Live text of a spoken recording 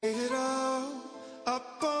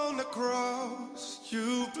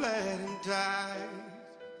died.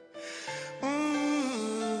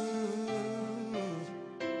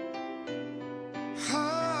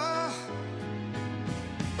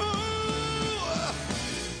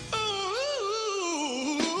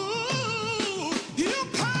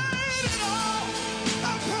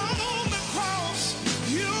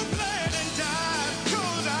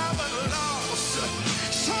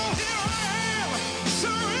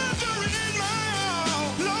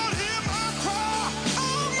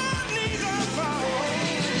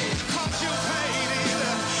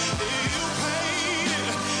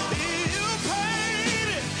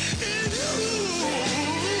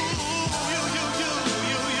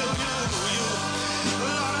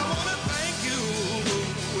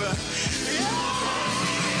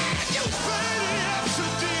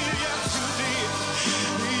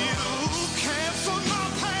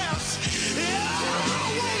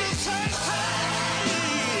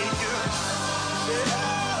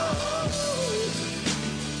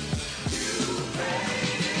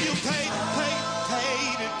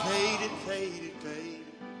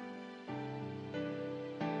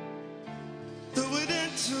 Threw it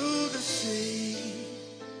into the sea.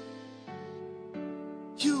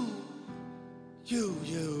 You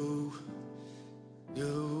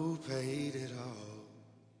paid it all.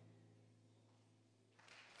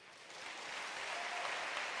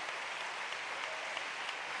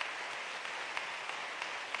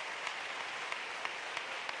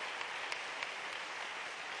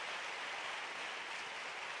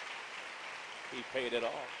 He paid it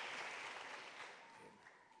all.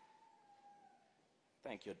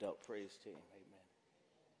 Thank you, adult praise team.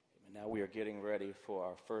 Amen. Now we are getting ready for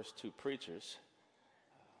our first two preachers.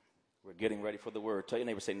 We're getting ready for the word. Tell your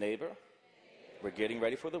neighbor, say, neighbor, we're getting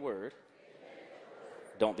ready for the word.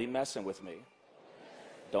 Don't be messing with me.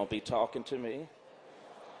 Don't be talking to me.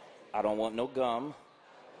 I don't want no gum.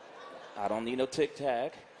 I don't need no Tic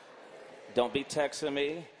Tac. Don't be texting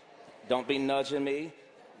me. Don't be nudging me.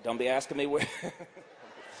 Don't be asking me where.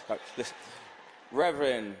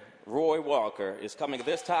 Reverend Roy Walker is coming at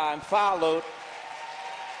this time, followed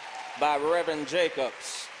by Reverend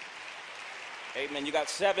Jacobs. Amen. You got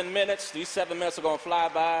 7 minutes. These 7 minutes are going to fly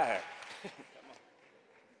by.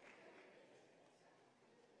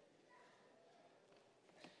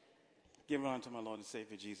 Give honor to my Lord and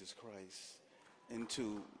Savior Jesus Christ, and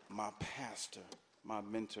to my pastor, my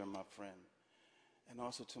mentor, my friend, and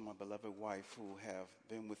also to my beloved wife who have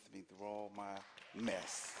been with me through all my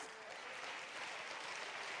mess.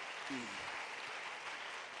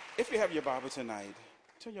 If you have your Bible tonight,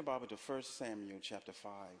 turn your Bible to 1 Samuel chapter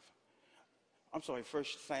 5. I'm sorry, 1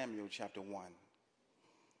 Samuel chapter 1.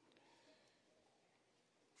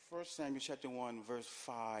 1 Samuel chapter 1, verse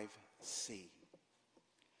 5c.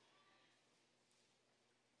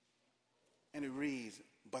 And it reads,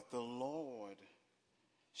 but the Lord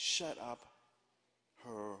shut up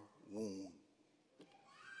her womb.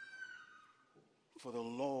 For the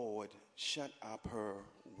Lord shut up her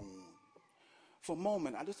womb. For a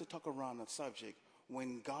moment, I just to talk around the subject,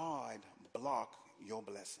 when God block your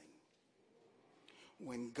blessing.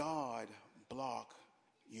 When God block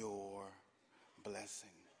your blessing.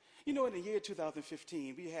 You know, in the year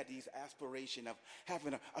 2015, we had these aspiration of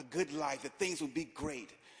having a good life, that things would be great.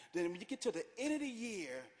 Then when you get to the end of the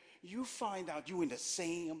year, you find out you're in the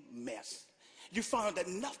same mess. You find out that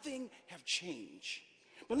nothing have changed.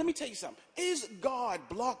 But let me tell you something. Is God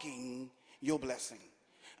blocking your blessing?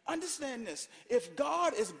 Understand this. If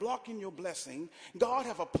God is blocking your blessing, God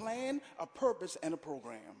have a plan, a purpose, and a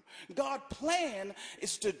program. God's plan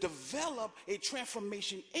is to develop a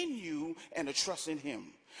transformation in you and a trust in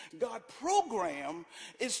him. God's program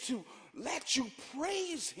is to let you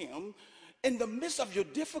praise him in the midst of your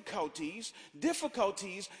difficulties,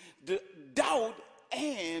 doubt,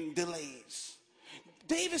 and delays.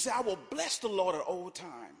 David said, I will bless the Lord at all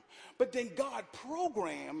time. But then God's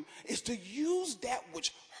program is to use that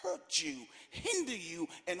which hurt you, hinder you,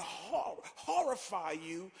 and horrify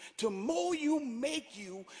you, to mold you, make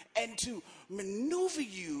you, and to maneuver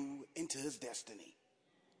you into his destiny.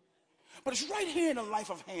 But it's right here in the life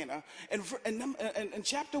of Hannah, and in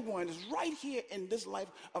chapter 1, it's right here in this life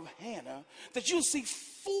of Hannah, that you'll see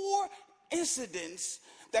 4 incidents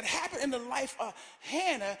that happen in the life of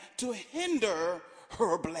Hannah to hinder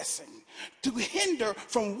her blessing, to hinder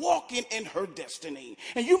from walking in her destiny.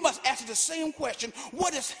 And you must ask the same question: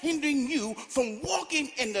 what is hindering you from walking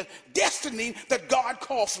in the destiny that God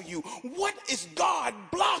called for you? What is God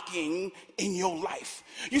blocking in your life?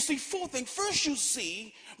 You see 4 things. First, you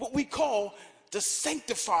see what we call the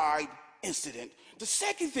sanctified incident. The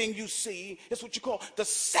second thing you see is what you call the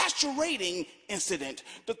saturating incident.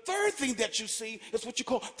 The third thing that you see is what you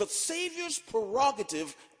call the Savior's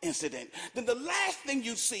prerogative incident. Then the last thing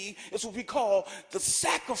you see is what we call the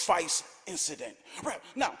sacrifice incident. Right.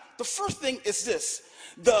 Now, the first thing is this,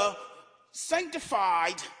 the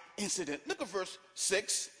sanctified incident. Look at verse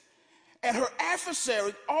 6. And her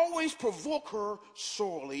adversary always provoke her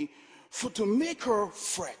sorely to make her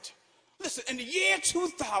fret. Listen, in the year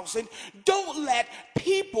 2000, don't let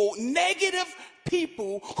people, negative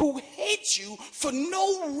people who hate you for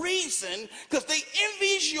no reason, because they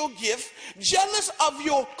envies your gift, jealous of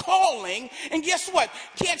your calling, and guess what?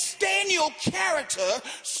 Can't stand your character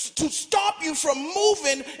to stop you from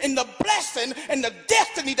moving in the blessing and the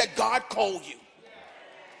destiny that God called you.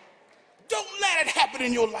 Don't let it happen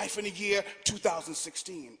in your life in the year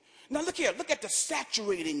 2016. Now look here, look at the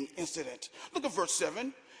saturating incident. Look at verse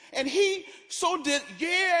 7. And he so did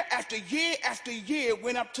year after year after year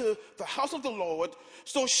went up to the house of the Lord.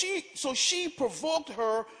 So she provoked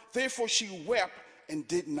her, therefore she wept and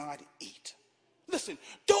did not eat. Listen,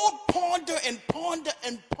 don't ponder and ponder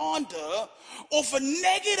and ponder over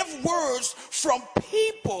negative words from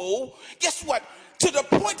people. Guess what? To the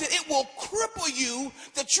point that it will cripple you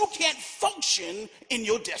that you can't function in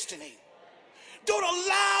your destiny. Don't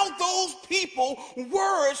allow those people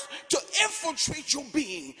words to infiltrate your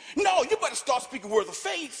being. No, you better start speaking words of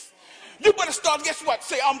faith. You better start, guess what?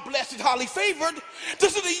 Say, I'm blessed and highly favored.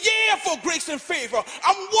 This is a year for grace and favor.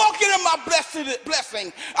 I'm walking in my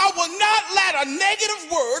blessing. I will not let a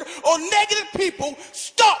negative word or negative people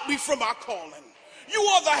stop me from my calling. You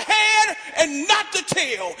are the head and not the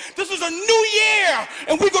tail. This is a new year,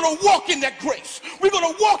 and we're going to walk in that grace. We're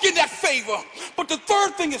going to walk in that favor. But the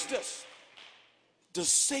third thing is this. The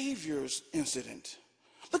Savior's incident.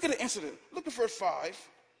 Look at the incident. Look at verse 5.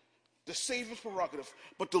 The Savior's prerogative.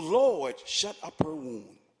 But the Lord shut up her womb.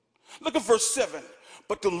 Look at verse 7.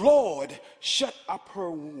 But the Lord shut up her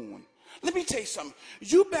womb. Let me tell you something.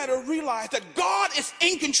 You better realize that God is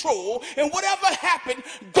in control, and whatever happened,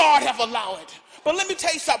 God have allowed it. But let me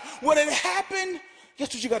tell you something. When it happened,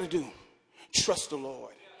 guess what you got to do? Trust the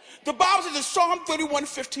Lord. The Bible says in Psalm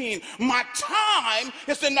 31:15, my time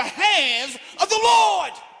is in the hands of the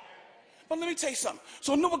Lord. But let me tell you something.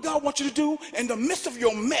 So know what God wants you to do? In the midst of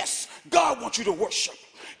your mess, God wants you to worship.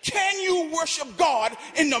 Can you worship God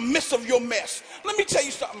in the midst of your mess? Let me tell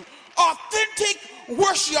you something. Authentic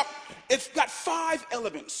worship, it's got 5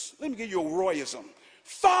 elements. Let me give you a Royism.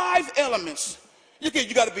 5 elements. You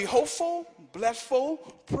got to be hopeful,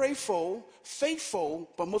 blessful, prayful, faithful,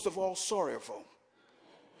 but most of all, sorrowful.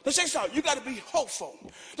 Let's say something. You got to be hopeful.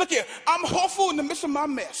 Look here. I'm hopeful in the midst of my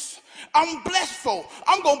mess. I'm blessful.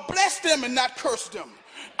 I'm going to bless them and not curse them.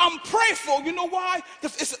 I'm prayerful. You know why?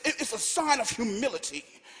 Because it's a sign of humility.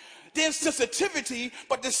 There's sensitivity,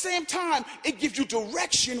 but at the same time, it gives you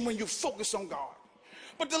direction when you focus on God.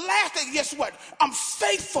 But the last thing, guess what? I'm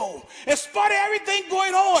faithful. In spite of everything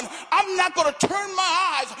going on, I'm not going to turn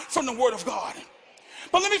my eyes from the Word of God.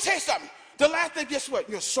 But let me tell you something. The last thing, guess what?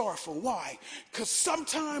 You're sorrowful. Why? Because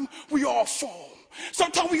sometimes we all fall.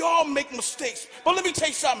 Sometimes we all make mistakes. But let me tell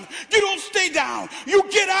you something. You don't stay down. You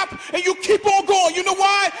get up and you keep on going. You know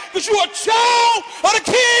why? Because you're a child of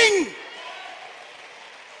the King.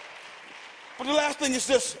 But the last thing is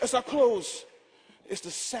this, as I close, it's the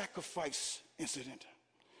sacrifice incident.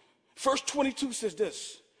 Verse 22 says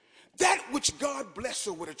this, that which God blessed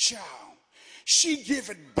her with a child, she give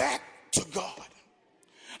it back to God.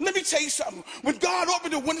 Let me tell you something. When God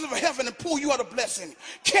opened the windows of heaven and pulled you out a blessing,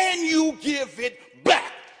 can you give it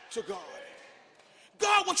back to God?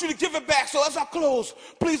 God wants you to give it back. So as I close,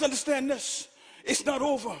 please understand this. It's not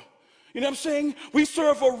over. You know what I'm saying? We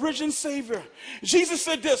serve a risen Savior. Jesus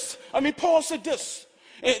said this. Paul said this.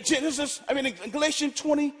 In Galatians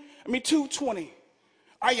 2:20.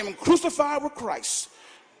 I am crucified with Christ.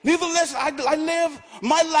 Nevertheless, I live,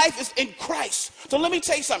 my life is in Christ. So let me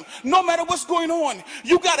tell you something. No matter what's going on,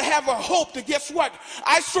 you got to have a hope to guess what?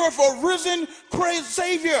 I serve a risen, praise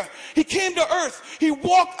Savior. He came to earth. He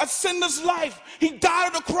walked a sinless life. He died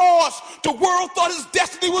on the cross. The world thought his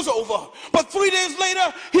destiny was over. But 3 days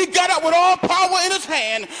later, he got up with all power in his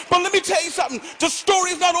hand. But let me tell you something. The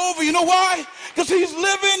story is not over. You know why? Because he's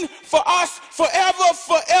living for us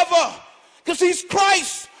forever. Because he's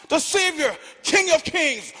Christ, the Savior, King of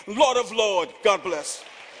Kings, Lord of Lords. God bless.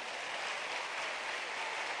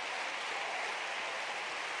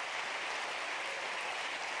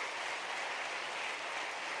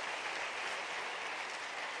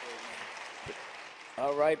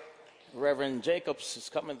 All right, Reverend Jacobs is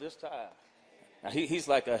coming this time. Now he's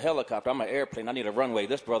like a helicopter. I'm an airplane. I need a runway.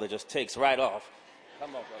 This brother just takes right off.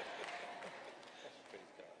 Come on, brother.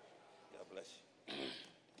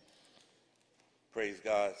 Praise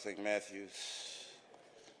God, St. Matthew's.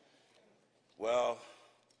 Well,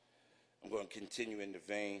 I'm going to continue in the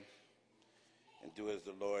vein and do as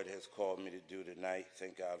the Lord has called me to do tonight.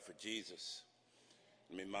 Thank God for Jesus.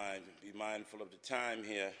 Be mindful of the time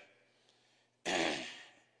here.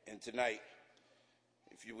 And tonight,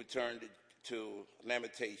 if you would turn to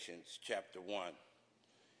Lamentations chapter 1.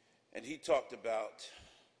 And he talked about,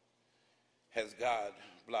 has God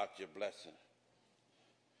blocked your blessing?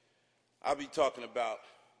 I'll be talking about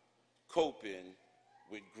coping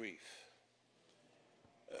with grief.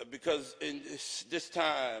 Because in this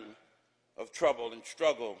time of trouble and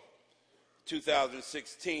struggle,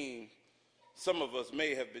 2016, some of us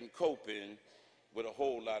may have been coping with a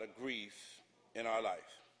whole lot of grief in our life.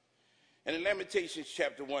 And in Lamentations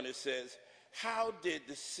chapter 1, it says, how did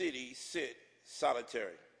the city sit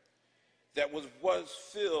solitary that was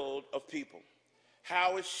filled of people?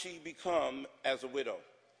 How is she become as a widow?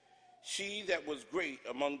 She that was great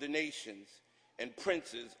among the nations and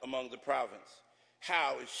princes among the province,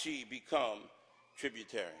 how is she become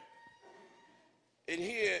tributary? And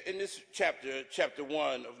here in this chapter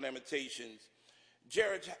 1 of Lamentations,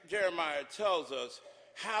 Jeremiah tells us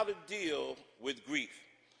how to deal with grief.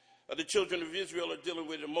 The children of Israel are dealing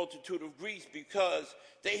with a multitude of grief because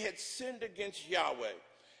they had sinned against Yahweh,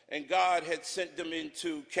 and God had sent them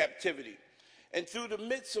into captivity. And through the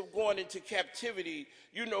midst of going into captivity,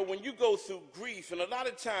 you know, when you go through grief, and a lot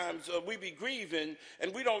of times we be grieving,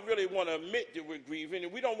 and we don't really want to admit that we're grieving,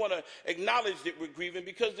 and we don't want to acknowledge that we're grieving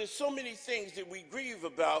because there's so many things that we grieve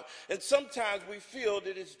about, and sometimes we feel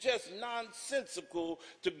that it's just nonsensical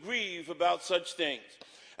to grieve about such things.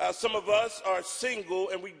 Some of us are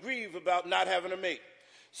single, and we grieve about not having a mate.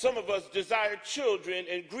 Some of us desire children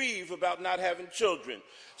and grieve about not having children.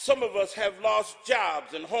 Some of us have lost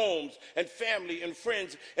jobs and homes and family and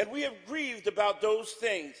friends, and we have grieved about those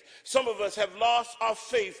things. Some of us have lost our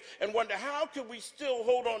faith and wonder, how can we still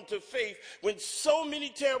hold on to faith when so many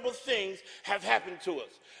terrible things have happened to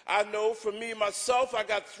us? I know for me, myself, I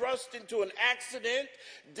got thrust into an accident.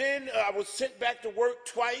 Then I was sent back to work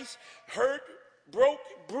twice, hurt, broke,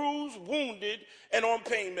 bruised, wounded, and on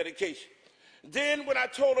pain medication. Then when I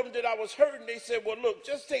told them that I was hurting, they said, well, look,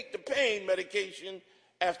 just take the pain medication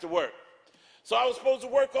after work. So I was supposed to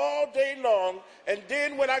work all day long, and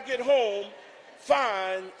then when I get home,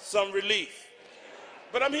 find some relief.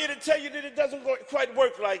 But I'm here to tell you that it doesn't quite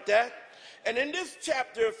work like that. And in this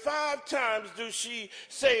chapter, 5 times do she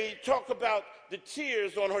talk about the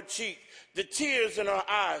tears on her cheek, the tears in her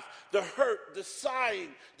eyes, the hurt, the sighing,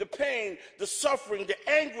 the pain, the suffering, the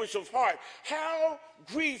anguish of heart. How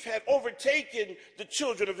grief had overtaken the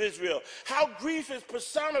children of Israel. How grief is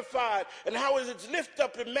personified and how is it lifted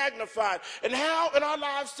up and magnified. And how in our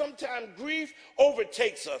lives sometimes grief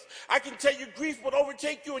overtakes us. I can tell you grief will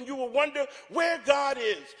overtake you and you will wonder where God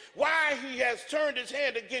is. Why he has turned his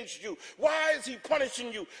hand against you. Why is he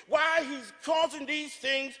punishing you? Why he's causing these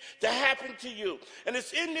things to happen to you. And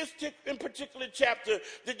it's in this in particular chapter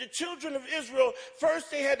that the children of Israel, first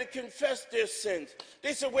they had to confess their sins.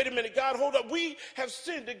 They said, wait a minute, God, hold up. We have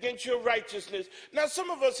sinned against your righteousness. Now, some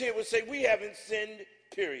of us here would say we haven't sinned,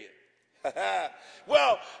 period.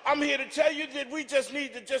 Well, I'm here to tell you that we just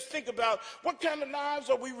need to think about what kind of lives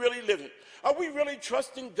are we really living? Are we really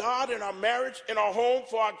trusting God in our marriage, in our home,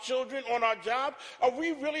 for our children, on our job? Are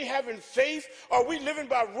we really having faith? Are we living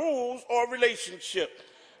by rules or relationship?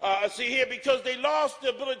 See here, because they lost the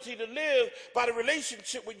ability to live by the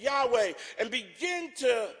relationship with Yahweh and begin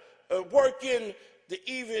to work in the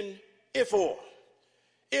even if or.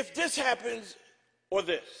 If this happens or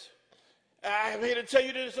this. I'm here to tell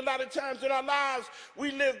you that there's a lot of times in our lives we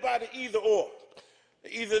live by the either or.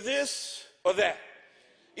 Either this or that.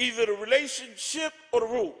 Either the relationship or the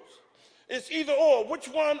rules. It's either or. Which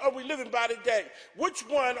one are we living by today? Which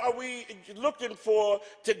one are we looking for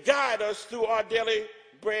to guide us through our daily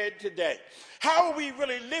bread today? How are we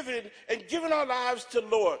really living and giving our lives to the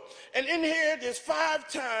Lord? And in here, there's 5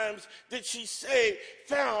 times that she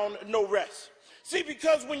found no rest. See,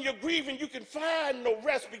 because when you're grieving, you can find no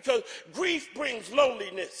rest because grief brings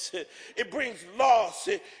loneliness. It brings loss.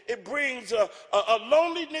 It brings a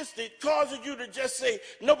loneliness that causes you to just say,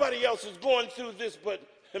 nobody else is going through this but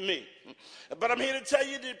me. But I'm here to tell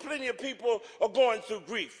you that plenty of people are going through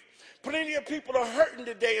grief. Plenty of people are hurting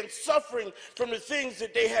today and suffering from the things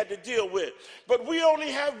that they had to deal with. But we only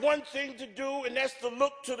have one thing to do, and that's to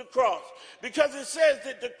look to the cross. Because it says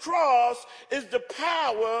that the cross is the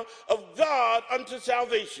power of God unto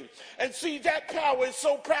salvation. And see, that power is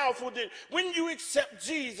so powerful that when you accept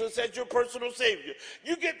Jesus as your personal Savior,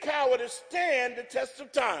 you get power to stand the test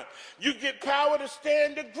of time. You get power to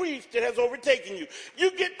stand the grief that has overtaken you. You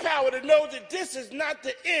get power power to know that this is not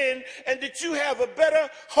the end and that you have a better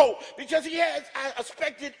hope, because he has an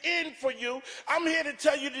expected end for you. I'm here to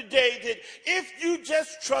tell you today that if you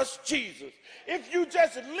just trust Jesus, if you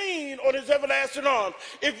just lean on his everlasting arms,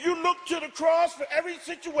 if you look to the cross for every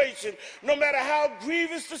situation, no matter how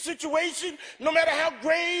grievous the situation, no matter how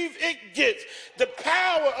grave it gets, the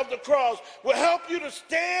power of the cross will help you to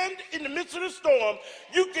stand in the midst of the storm.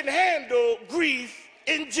 You can handle grief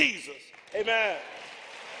in Jesus. Amen.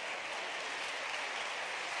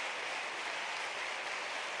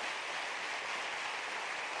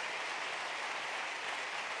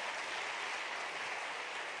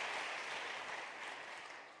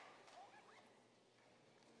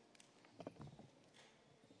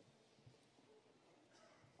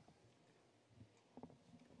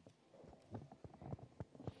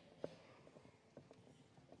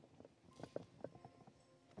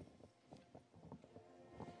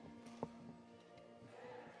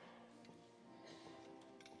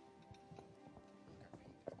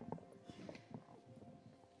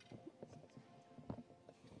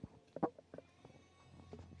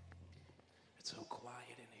 It's so quiet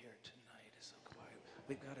in here tonight. It's so quiet.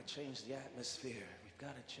 We've got to change the atmosphere. We've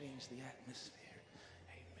got to change the atmosphere.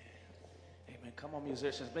 Amen. Amen. Come on,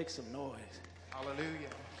 musicians, make some noise. Hallelujah.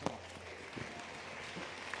 Come on.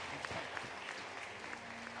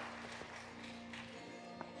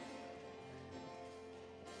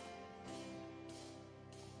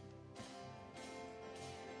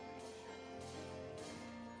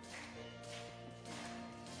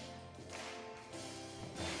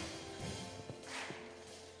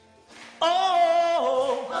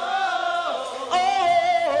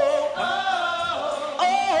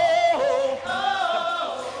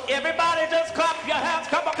 Everybody just clap your hands.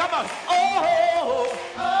 Come on, come on. Oh,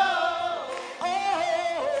 oh, oh,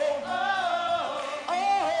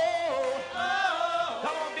 oh.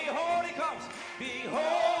 Come on, behold, he comes.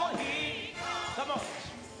 Behold, he comes. Come on.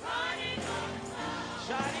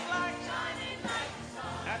 Shining light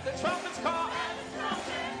at the trumpet's call.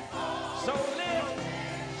 So live.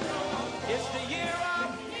 It's the year of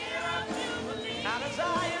Jubilee. Out of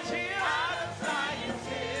Zion's hill.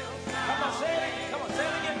 Come on, say it again. Come on, say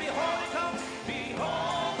it again. Behold, he comes.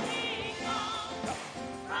 Behold, he comes.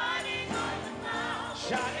 Riding on the clouds.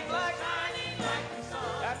 Shining like the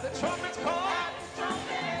sun. At the trumpet's call.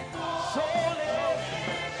 So live.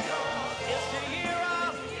 It's the year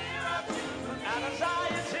of Jubilee. Out of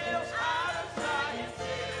Zion's hills.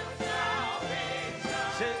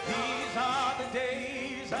 Said these are the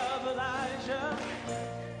days of Elijah,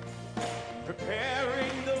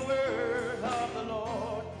 preparing the word of the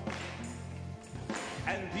Lord.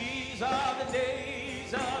 And these are the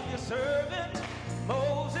days of your servant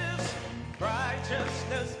Moses,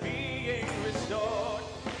 righteousness being restored.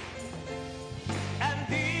 And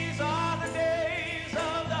these are the days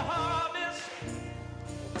of the harvest,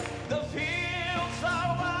 the fields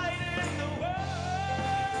are white in the world,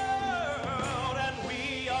 and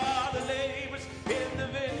we are the laborers in the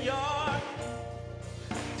vineyard,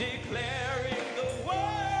 declaring the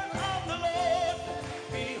word of the Lord.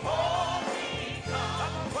 Behold, he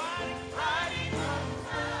comes, riding on the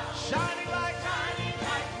clouds, shining like the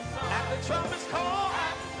sun, at the trumpet's call.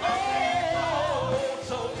 Oh,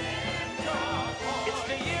 so lift your voice. It's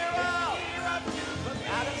the year of Jubilee.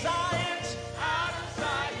 Out of Zion's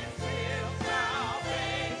hill, salvation.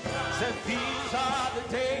 Said these are the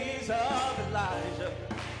days of Elijah,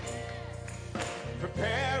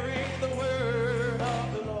 preparing the word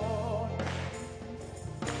of the Lord.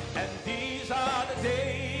 And these are the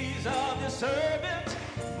days of your servant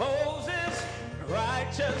Moses,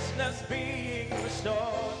 righteousness being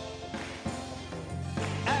restored.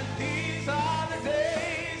 And these are the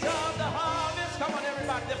days of the harvest. Come on,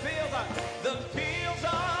 everybody. The fields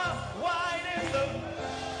are white in the.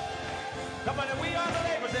 Come on, and we are the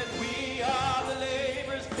laborers, and we are the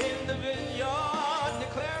laborers in the vineyard,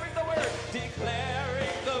 declaring the word,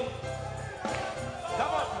 declaring the.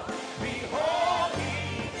 Come on, behold,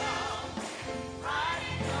 he comes,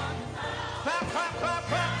 riding on the clouds. Clap, clap, clap,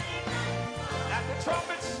 clap. At the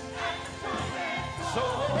trumpets. So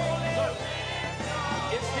holy.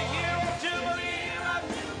 It's the year of Jubilee.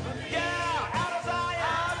 Yeah, out of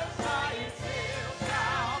Zion.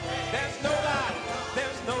 There's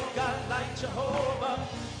no God like Jehovah.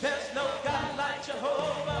 There's no God like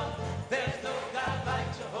Jehovah. There's no God like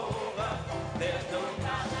Jehovah. There's no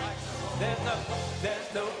God like Jehovah.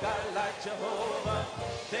 There's no God like Jehovah.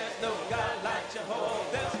 There's no God like Jehovah.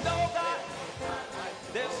 There's no God.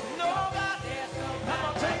 There's no God. Come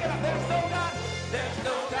on, take it up. There's no God. There's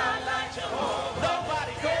no God like Jehovah.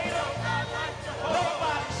 Nobody greater.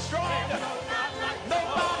 Nobody stronger.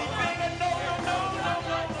 Nobody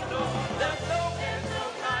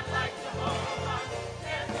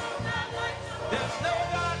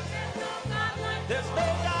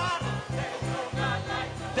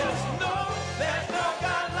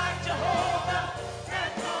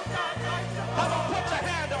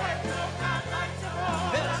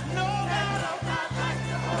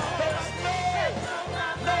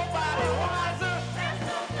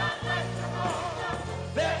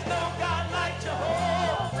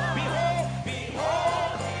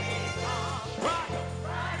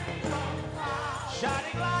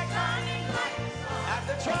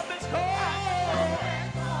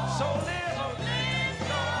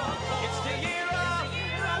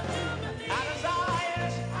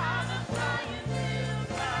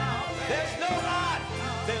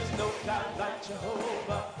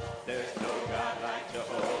Jehovah. There's no God like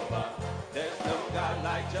Jehovah. There's no God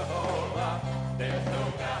like Jehovah. There's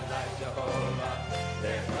no God like Jehovah.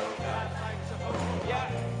 There's no God like Jehovah. Yeah.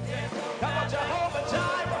 Come on, Jehovah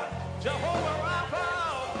Jireh, Jehovah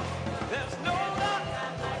Rapha. There's no God.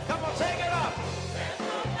 Come on, take it up. There's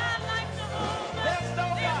no God like Jehovah. There's no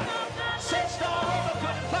God. Searched all over,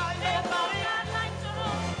 couldn't find nobody. There's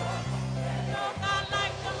no God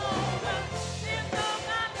like Jehovah. There's no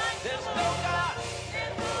God like Jehovah. There's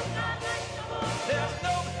no God like Jehovah. There's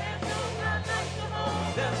no God. There's no God like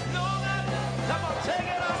Jehovah. There's no God like Jehovah. There's no God. Come on, take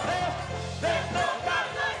it up. There's no God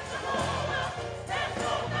like Jehovah. There's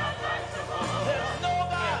no God like Jehovah. There's no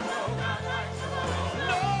God. There's no God like Jehovah.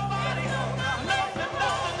 Nobody. Nothing. There's no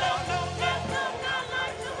God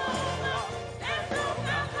like Jehovah. There's no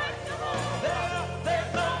God like Jehovah.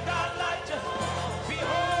 There's no God like Jehovah.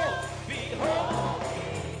 Behold, behold,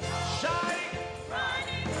 shining.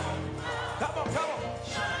 Come on, come on.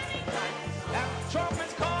 Shining like the sun. And the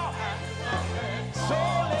trumpets call. So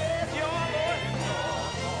let your Lord.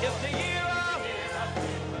 It's the year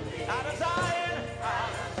of out of Zion.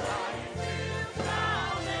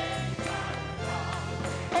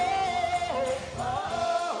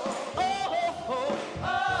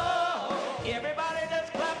 Everybody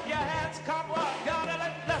just clap your hands. Come on, gotta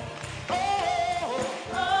let.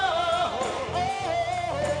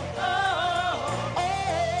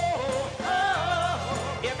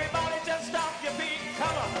 Everybody just stomp your feet.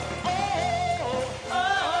 Come on.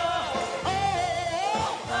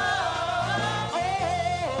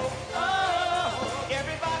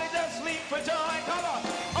 Everybody just leap for joy. Come on.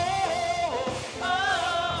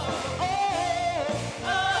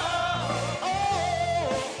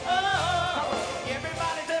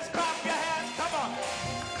 Everybody just clap your hands. Come on.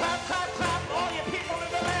 Clap, clap, clap. All you people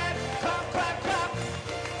in the land. Clap, clap, clap.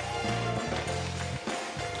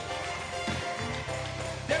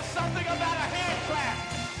 There's something about a hand clap.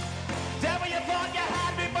 Devil, you thought you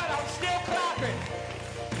had me, but I'm still clapping.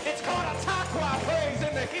 It's called a taqwa praise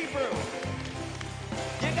in the Hebrew.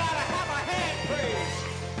 You gotta have a hand praise.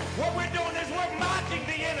 What we're doing is we're mocking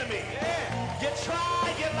the enemy. Yeah. You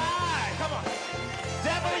try, you lie. Come on.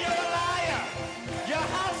 Devil, you're a liar. Your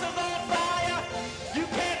house is on fire. You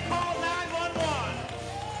can't call 911.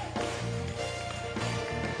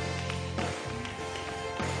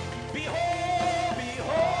 Behold,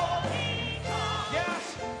 behold.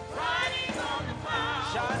 Yes. Riding on the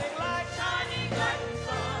cloud. Shining like the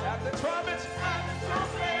sun. At the trumpets.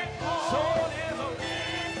 Soul is a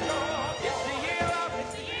it's the year of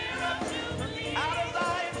Jubilee. Out of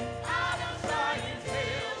Zion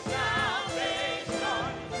till salvation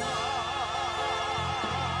comes.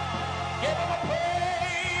 Give him a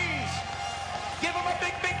praise. Give him a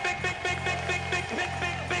big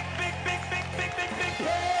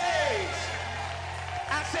praise.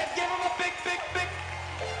 I said give him a big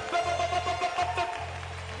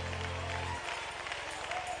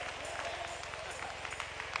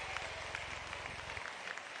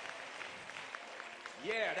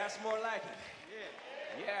Yeah, that's more like it.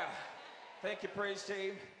 Yeah. Thank you, praise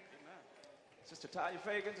team. Sister Talia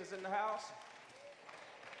Fagans is in the house.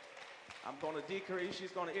 I'm going to decrease. She's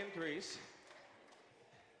going to increase.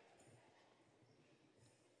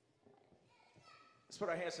 Let's put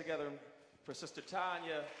our hands together for Sister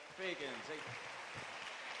Tanya Fagans.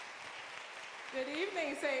 Good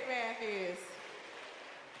evening, St. Matthews.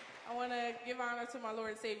 I want to give honor to my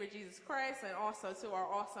Lord and Savior Jesus Christ and also to our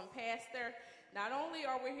awesome pastor. Not only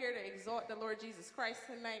are we here to exalt the Lord Jesus Christ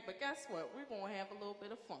tonight, but guess what? We're going to have a little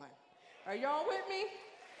bit of fun. Are y'all with me?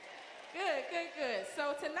 Good.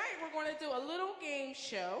 So tonight we're going to do a little game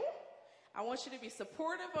show. I want you to be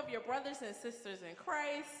supportive of your brothers and sisters in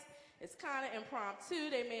Christ. It's kind of impromptu.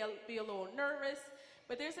 They may be a little nervous,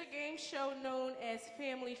 but there's a game show known as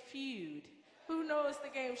Family Feud. Who knows the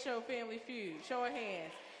game show Family Feud? Show of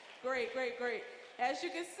hands. Great. As you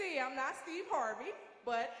can see, I'm not Steve Harvey,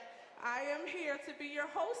 but I am here to be your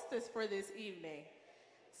hostess for this evening.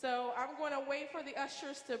 So I'm going to wait for the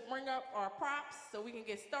ushers to bring up our props so we can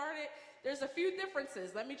get started. There's a few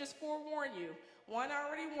differences. Let me just forewarn you. One, I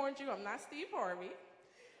already warned you, I'm not Steve Harvey.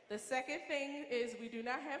 The second thing is we do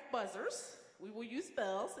not have buzzers. We will use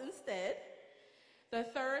bells instead. The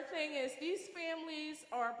third thing is these families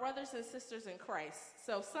are brothers and sisters in Christ.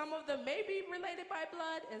 So some of them may be related by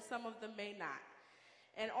blood and some of them may not.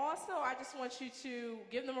 And also, I just want you to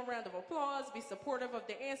give them a round of applause, be supportive of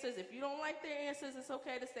their answers. If you don't like their answers, it's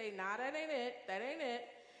okay to say, nah, that ain't it.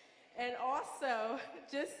 And also,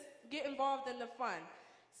 just get involved in the fun.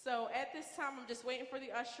 So at this time, I'm just waiting for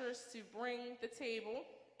the ushers to bring the table,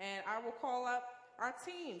 and I will call up our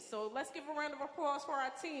teams. So let's give a round of applause for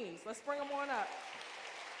our teams. Let's bring them on up.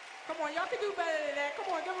 Come on, y'all can do better than that.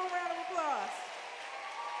 Come on, give them a round of applause.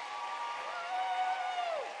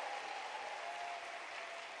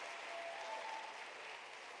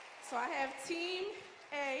 So I have Team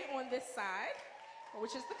A on this side,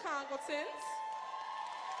 which is the Congletons.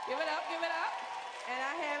 Give it up, give it up. And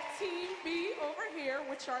I have Team B over here,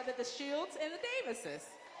 which are the Shields and the Davises.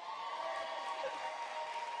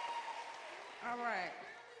 All right.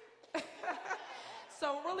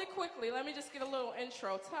 So really quickly, let me just get a little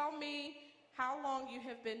intro. Tell me how long you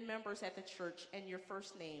have been members at the church and your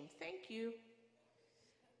first name. Thank you.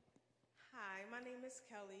 Hi, my name is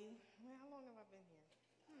Kelly. Well, how long have I been here?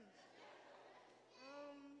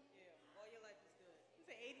 All your life is good. Is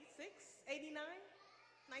it 86, 89,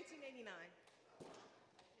 1989?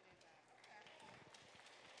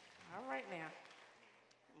 All right now.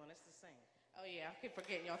 Come on, it's the same. Oh yeah, I keep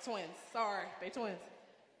forgetting y'all twins. Sorry, they twins.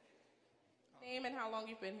 Name and how long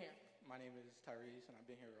you've been here. My name is Tyrese, and I've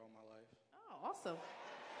been here all my life. Oh, awesome.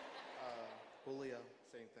 Julio,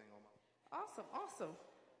 same thing all my life. Awesome, awesome.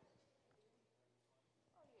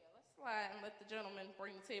 Oh yeah, let's slide and let the gentleman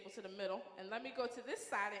bring the table to the middle. And let me go to this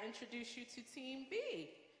side and introduce you to Team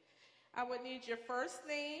B. I would need your first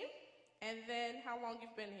name and then how long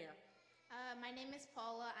you've been here. My name is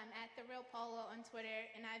Paula. I'm at The Real Paula on Twitter,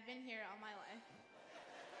 and I've been here all my life.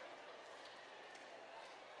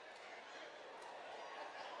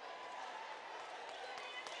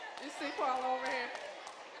 You see Paula over here.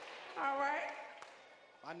 All right.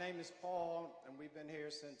 My name is Paul, and we've been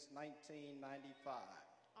here since 1995.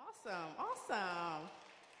 Awesome, awesome.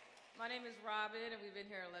 My name is Robin, and we've been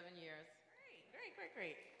here 11 years.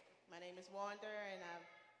 Great. My name is Wanda, and I've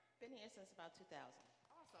been here since about 2000.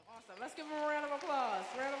 Awesome. Let's give him a round of applause.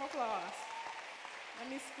 Round of applause.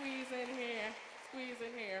 Let me squeeze in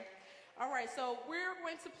here. All right, so we're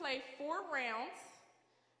going to play 4 rounds.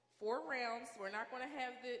 4 rounds. We're not going to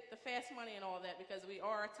have the fast money and all that because we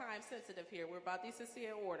are time sensitive here. We're about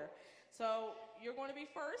decency and order. So you're going to be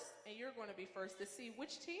first, and you're going to be first to see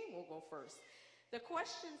which team will go first. The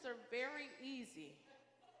questions are very easy.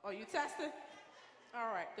 Oh, you tested?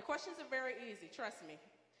 All right. The questions are very easy. Trust me.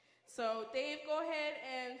 So, Dave, go ahead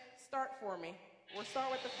and start for me. We'll start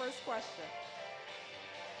with the first question.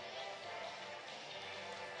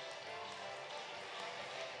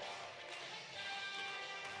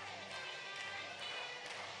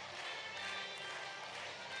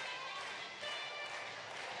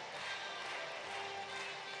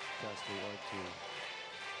 Testing 1, 2.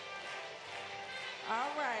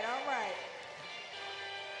 All right.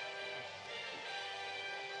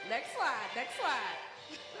 Next slide.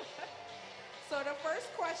 So the first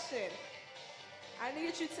question, I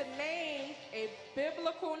need you to name a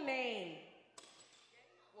biblical name.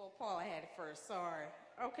 Well, Paula had it first, sorry.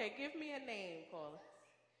 Okay, give me a name, Paula.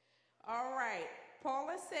 All right,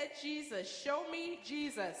 Paula said Jesus. Show me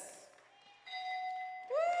Jesus.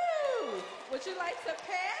 Woo! Would you like to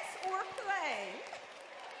pass or play?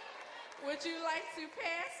 Would you like to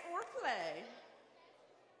pass or play?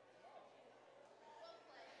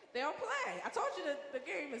 They'll play. I told you the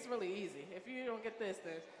game is really easy. If you don't get this,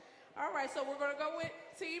 then. All right, so we're going to go with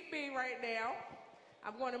Team B right now.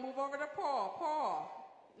 I'm going to move over to Paul. Paul,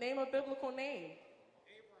 name a biblical name.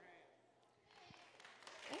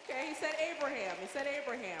 Abraham. Okay, he said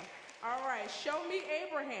Abraham. All right, show me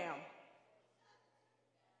Abraham.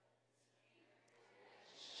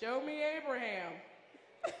 Show me Abraham.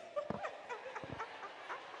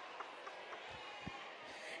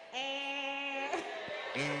 And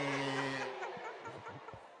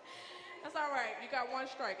that's all right. You got 1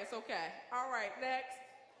 strike. It's okay. All right, next.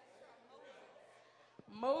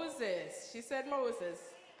 Moses. She said Moses.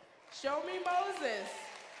 Show me Moses.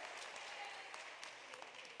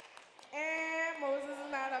 And Moses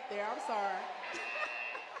is not up there. I'm sorry.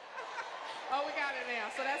 Oh, we got it now.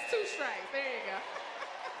 So that's 2 strikes. There you go.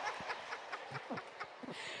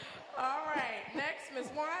 All right. Next, Miss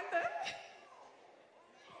Wanda.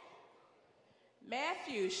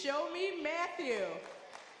 Matthew. Show me Matthew.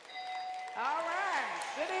 All right.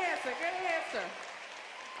 Good answer.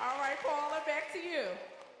 All right, Paula, back to you.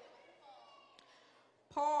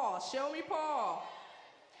 Paul. Show me Paul.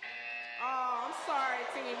 Oh, I'm sorry,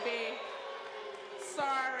 Team B.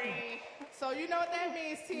 Sorry. So you know what that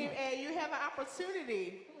means, Team A. You have an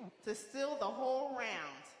opportunity to steal the whole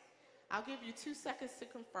round. I'll give you 2 seconds to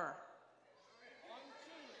confer.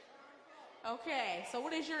 Okay, so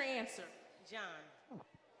what is your answer? John.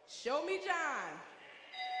 Show me John.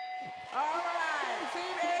 All right,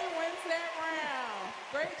 Team A wins that round.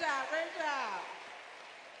 Great job.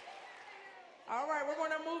 All right, we're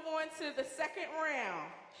going to move on to the second round.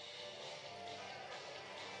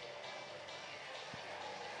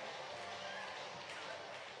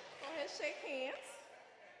 Go ahead, shake hands.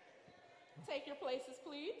 Take your places,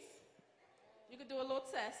 please. You can do a little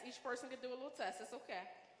test. Each person can do a little test. It's okay.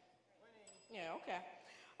 Yeah, okay.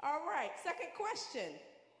 All right, second question.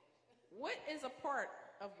 What is a part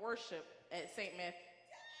of worship at St. Matthew?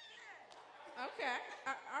 Okay,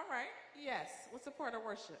 all right. Yes, what's a part of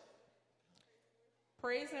worship?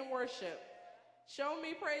 Praise and worship. Show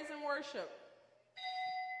me praise and worship.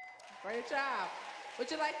 Great job. Would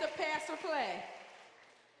you like to pass or play?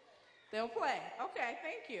 They'll play. Okay,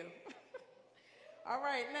 thank you. All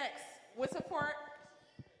right, next. What's a part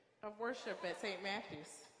of worship at St.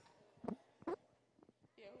 Matthew's?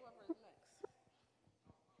 Yeah, whoever is next.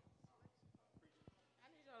 I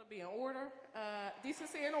need y'all to be in order.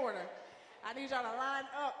 Decency and order. I need y'all to line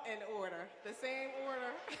up in order. The same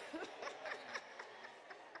order.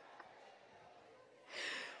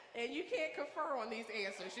 And you can't confer on these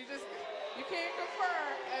answers. You can't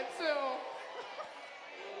confer until...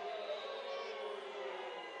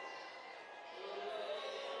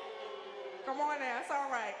 Come on now, it's all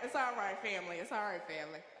right. It's all right, family. It's all right,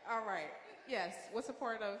 family. All right. Yes, what's a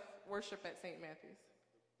part of worship at St. Matthew's?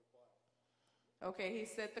 Okay, he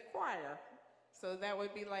said the choir. So that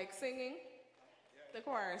would be like singing? The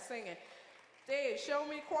choir, singing. Dave, show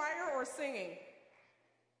me choir or singing?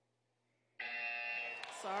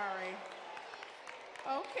 Sorry.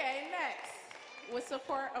 Okay, next. What's a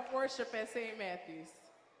part of worship at St. Matthew's?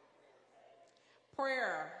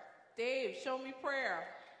 Prayer. Dave, show me prayer.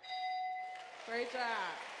 Great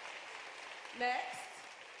job. Next.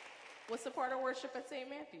 What's a part of worship at St.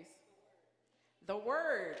 Matthew's? The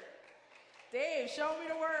Word. Dave, show me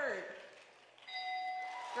the Word.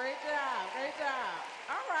 Great job. Great job.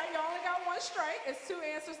 All right, you only got one strike. It's 2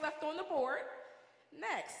 answers left on the board.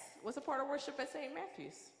 Next. What's a part of worship at St.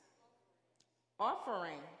 Matthew's?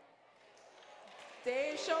 Offering.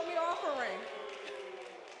 Dave, show me offering.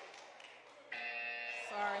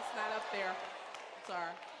 Sorry, it's not up there.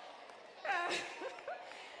 Sorry.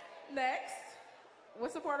 Next.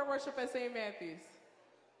 What's a part of worship at St. Matthew's?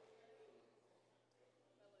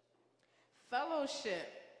 Fellowship.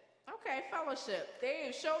 Okay, fellowship.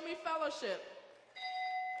 Dave, show me fellowship.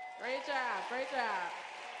 Great job. Great job.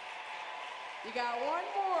 You got one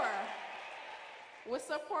more.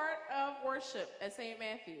 What's a part of worship at St.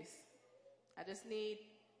 Matthew's? I just need,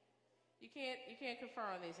 you can't confer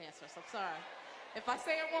on these answers. I'm sorry. If I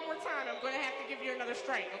say it one more time, I'm going to have to give you another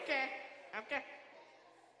strike, okay? Okay.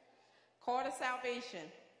 Call to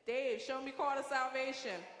salvation. Dave, show me call to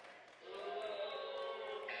salvation.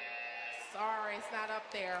 Sorry, it's not up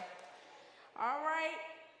there. All right,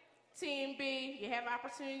 Team B, you have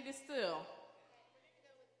opportunity to steal.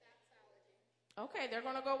 Okay, they're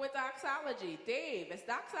going to go with doxology. Dave, it's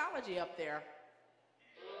doxology up there.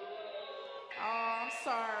 Oh, I'm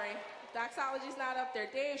sorry. Doxology's not up there.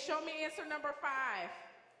 Dave, show me answer number 5.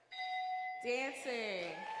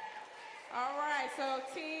 Dancing. All right, so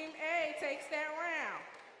Team A takes that round.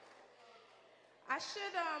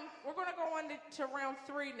 We're going to go on to round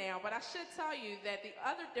 3 now, but I should tell you that the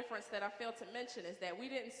other difference that I failed to mention is that we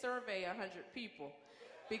didn't survey 100 people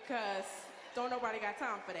because don't nobody got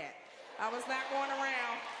time for that. I was not going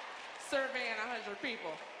around surveying 100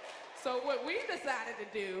 people. So what we decided to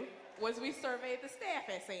do was we surveyed the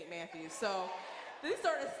staff at St. Matthew's. So these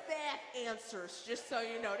are the staff answers, just so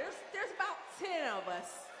you know. There's about 10 of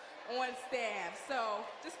us on staff. So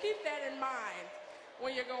just keep that in mind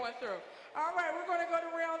when you're going through. All right, we're going to go to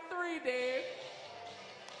round 3, Dave.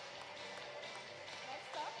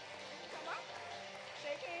 Next up, come up,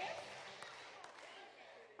 shake hands.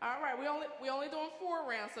 All right, we only doing 4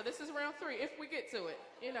 rounds, so this is round 3, if we get to it,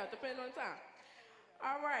 depending on time.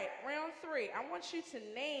 All right, round 3. I want you to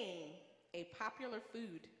name a popular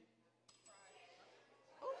food.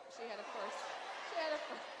 Oh, she had it first.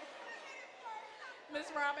 Miss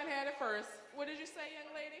Robin had it first. What did you say,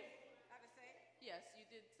 young lady? Yes, you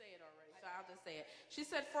did say it already, so I'll just say it. She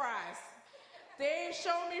said fries. Dave,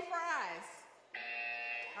 show me fries.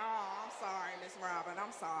 Oh, I'm sorry, Miss Robin. I'm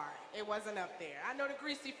sorry. It wasn't up there. I know the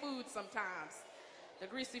greasy food sometimes.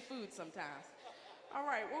 All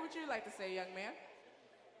right, what would you like to say, young man?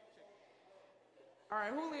 All right,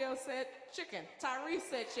 Julio said chicken. Tyrese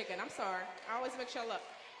said chicken. I'm sorry. I always mix y'all up.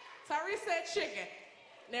 Tyrese said chicken.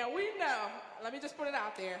 Now, we know, let me just put it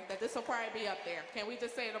out there, that this will probably be up there. Can we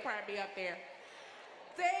just say it'll probably be up there?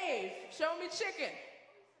 Dave, show me chicken.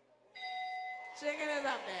 Chicken is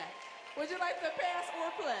up there. Would you like to pass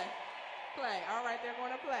or play? Play. All right, they're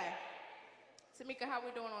going to play. Tamika, how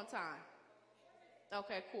we doing on time?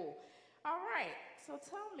 Okay, cool. All right. so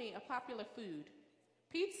tell me a popular food.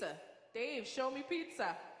 Pizza. Dave, show me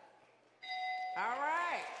pizza. All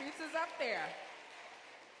right, pizza's up there.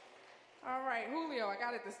 All right, Julio, I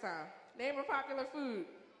got it this time. Name a popular food.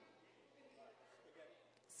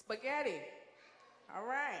 Spaghetti. All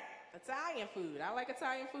right, Italian food. I like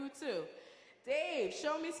Italian food too. Dave,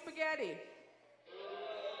 show me spaghetti.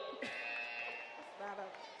 Not a...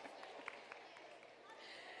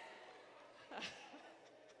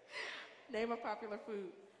 Name a popular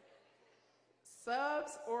food.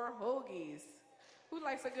 Subs or hoagies? Who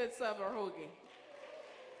likes a good sub or hoagie?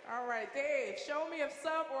 All right, Dave, show me if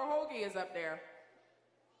sub or hoagie is up there.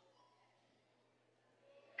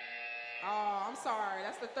 Oh, I'm sorry.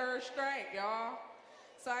 That's the third strike, y'all.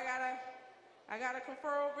 So I gotta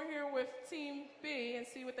confer over here with Team B and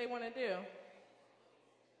see what they want to do.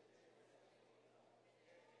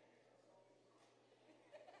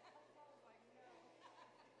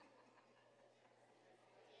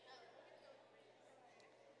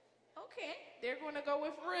 Okay, they're going to go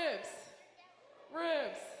with ribs.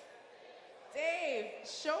 Ribs. Dave,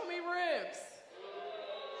 show me ribs.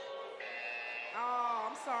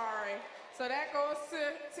 Oh, I'm sorry. So that goes to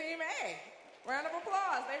Team A. Round of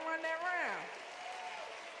applause. They run that round.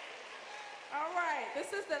 All right,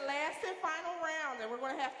 this is the last and final round, and we're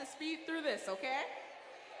going to have to speed through this, okay?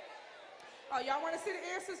 Oh, y'all want to see the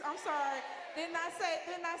answers? I'm sorry. Didn't I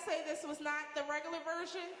say this was not the regular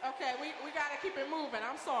version? Okay, we got to keep it moving.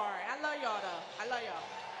 I'm sorry. I love y'all, though. I love y'all.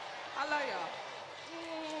 I love y'all.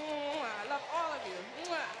 I love all of you.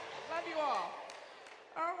 Love you all.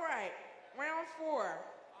 All right, round 4.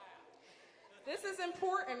 This is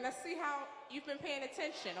important. Let's see how you've been paying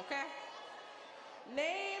attention, okay?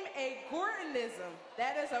 Name a Gortonism.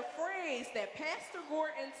 That is a phrase that Pastor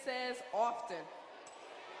Gorton says often.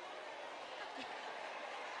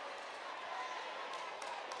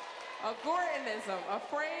 A Gortonism, a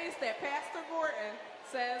phrase that Pastor Gorton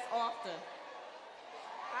says often.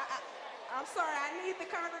 I'm sorry, I need the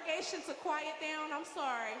congregation to quiet down. I'm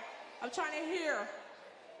sorry. I'm trying to hear.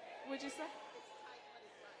 What'd you say?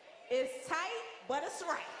 It's tight, but it's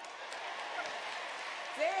right.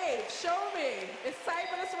 Dave, show me. It's tight,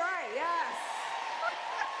 but it's right. Yes.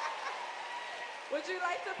 Would you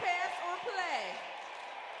like to pass or play?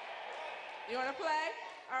 You want to play?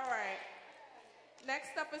 All right.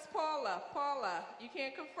 Next up is Paula. Paula, you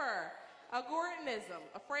can't confer. A Gortonism,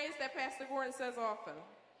 a phrase that Pastor Gorton says often.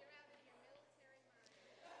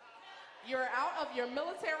 You're out of your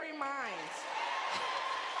military mind.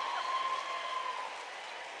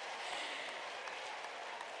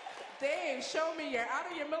 Dave, show me you're out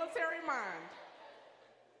of your military mind.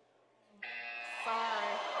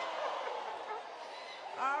 Sorry.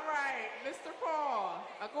 All right, Mr. Paul,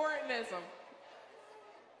 a Gortonism.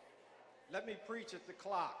 Let me preach at the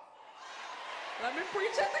clock. Let me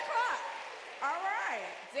preach at the clock. All right.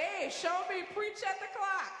 Dave, show me preach at the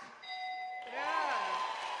clock. Yeah.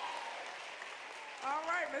 All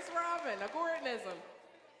right, Miss Robin, a Gortonism.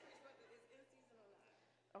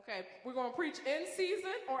 Okay, we're going to preach in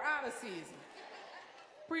season or out of season?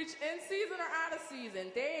 Preach in season or out of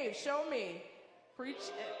season? Dave, show me.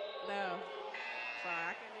 Preach. No. Sorry,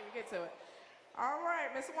 I can't even get to it. All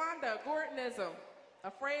right, Miss Wanda, Gortonism. A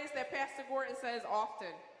phrase that Pastor Gorton says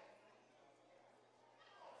often.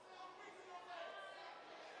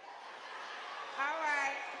 All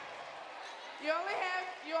right. You only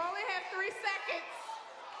have 3 seconds.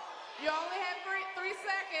 You only have three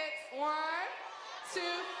seconds. 1, 2.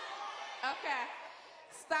 Okay.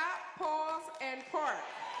 Stop, pause, and park.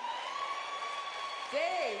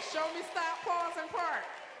 Dave, show me stop, pause, and park.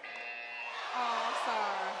 Oh, I'm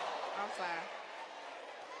sorry. I'm sorry.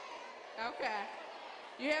 Okay.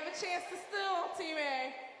 You have a chance to still, Team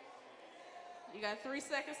A. You got 3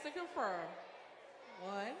 seconds to confirm.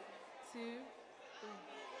 1, 2, 3.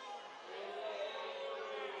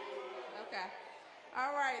 Okay.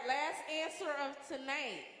 All right, last answer of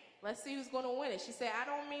tonight. Let's see who's going to win it. She said, I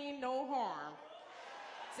don't mean no harm.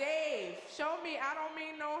 Dave, show me I don't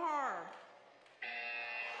mean no harm.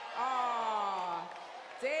 Aw.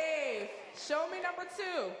 Dave, show me number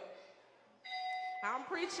 2. I'm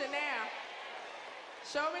preaching now.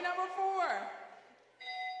 Show me number 4.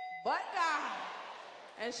 But God.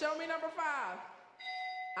 And show me number 5.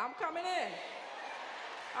 I'm coming in.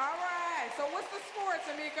 All right. So what's the score,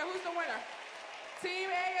 Tamika? Who's the winner? Team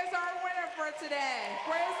A is our winner for today.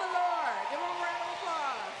 Praise the Lord. Give them a round of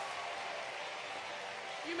applause.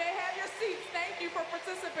 You may have your seats. Thank you for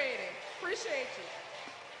participating. Appreciate you.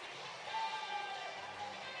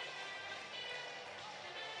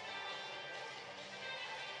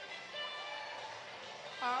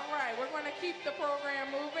 All right, we're going to keep the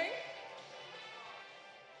program moving.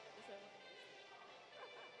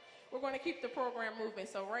 going to keep the program moving.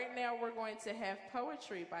 So right now we're going to have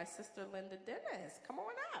poetry by Sister Linda Dennis. Come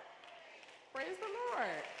on up. Praise the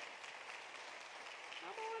Lord.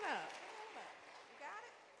 Come on up. You got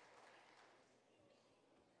it?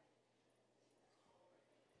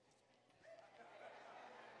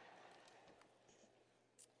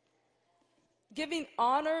 Giving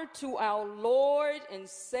honor to our Lord and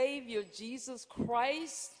Savior Jesus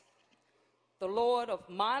Christ, the Lord of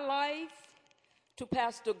my life, to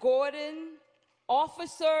Pastor Gordon,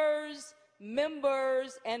 officers,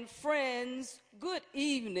 members, and friends, good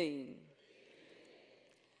evening.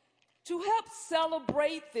 To help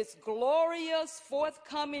celebrate this glorious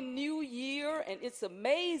forthcoming new year and its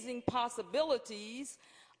amazing possibilities,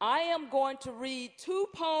 I am going to read 2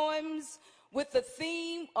 poems with the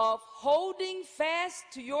theme of holding fast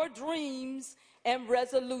to your dreams and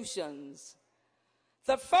resolutions.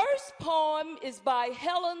 The first poem is by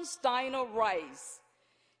Helen Steiner Rice.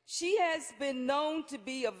 She has been known to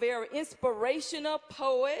be a very inspirational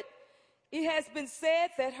poet. It has been said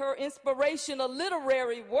that her inspirational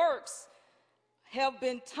literary works have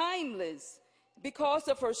been timeless because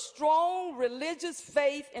of her strong religious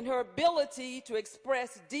faith and her ability to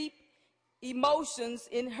express deep emotions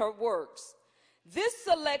in her works. This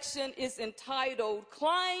selection is entitled,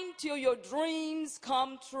 Climb Till Your Dreams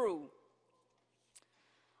Come True.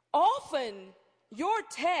 Often, your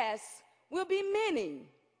tasks will be many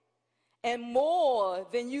and more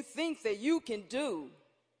than you think that you can do.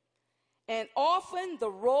 And often,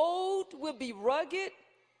 the road will be rugged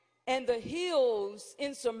and the hills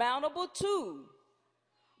insurmountable too.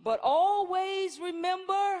 But always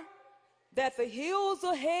remember that the hills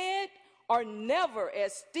ahead are never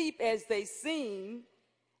as steep as they seem,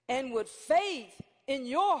 and with faith in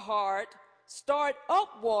your heart, start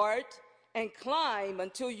upward and climb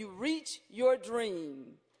until you reach your dream.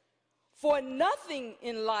 For nothing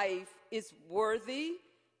in life is worthy,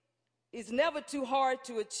 is never too hard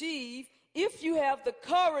to achieve if you have the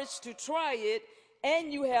courage to try it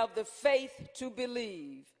and you have the faith to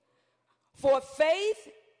believe. For faith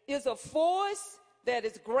is a force that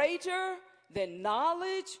is greater than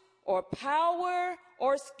knowledge or power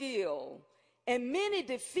or skill. And many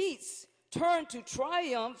defeats turn to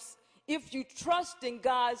triumphs if you trust in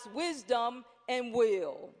God's wisdom and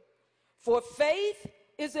will. For faith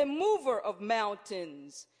is a mover of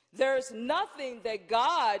mountains. There's nothing that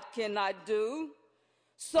God cannot do.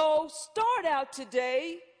 So start out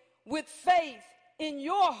today with faith in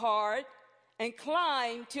your heart and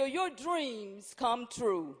climb till your dreams come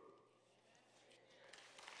true.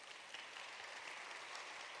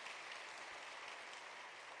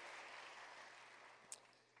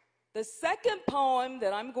 The second poem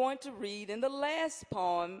that I'm going to read, and the last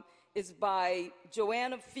poem, is by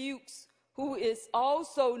Joanna Fuchs, who is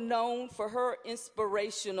also known for her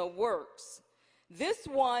inspirational works. This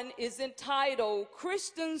one is entitled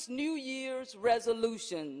Christians' New Year's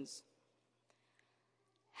Resolutions.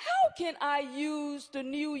 How can I use the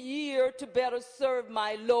new year to better serve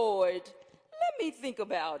my Lord? Let me think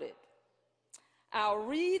about it. I'll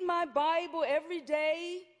read my Bible every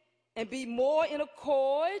day and be more in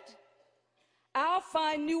accord. I'll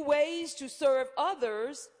find new ways to serve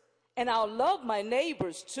others, and I'll love my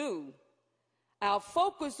neighbors too. I'll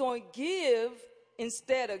focus on give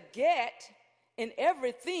instead of get in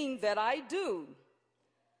everything that I do.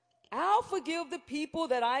 I'll forgive the people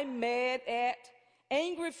that I'm mad at.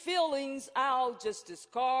 Angry feelings I'll just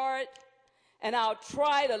discard, and I'll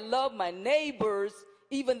try to love my neighbors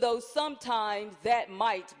even though sometimes that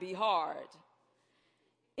might be hard.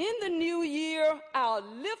 In the new year, I'll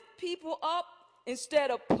lift people up instead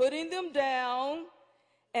of putting them down,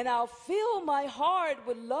 and I'll fill my heart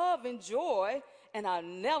with love and joy, and I'll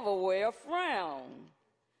never wear a frown.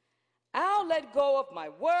 I'll let go of my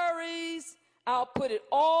worries. I'll put it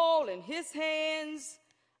all in His hands.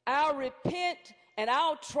 I'll repent, and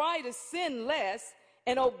I'll try to sin less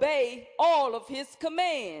and obey all of His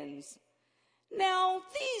commands. Now,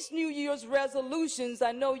 these New Year's resolutions,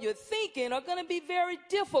 I know you're thinking, are going to be very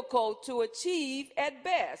difficult to achieve at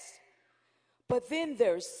best. But then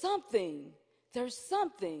there's something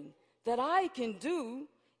that I can do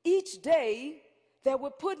each day that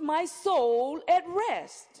will put my soul at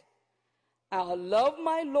rest. I'll love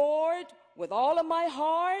my Lord with all of my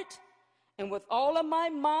heart and with all of my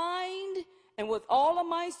mind and with all of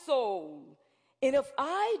my soul. And if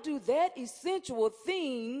I do that essential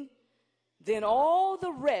thing, then all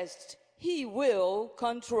the rest He will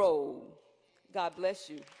control. God bless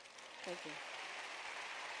you. Thank you.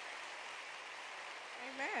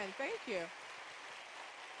 Amen. Thank you.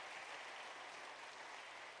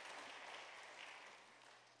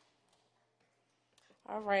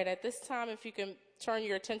 All right, at this time, if you can turn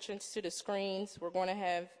your attentions to the screens, we're going to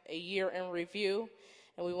have a year in review.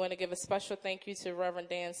 And we want to give a special thank you to Reverend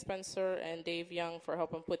Dan Spencer and Dave Young for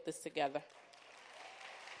helping put this together.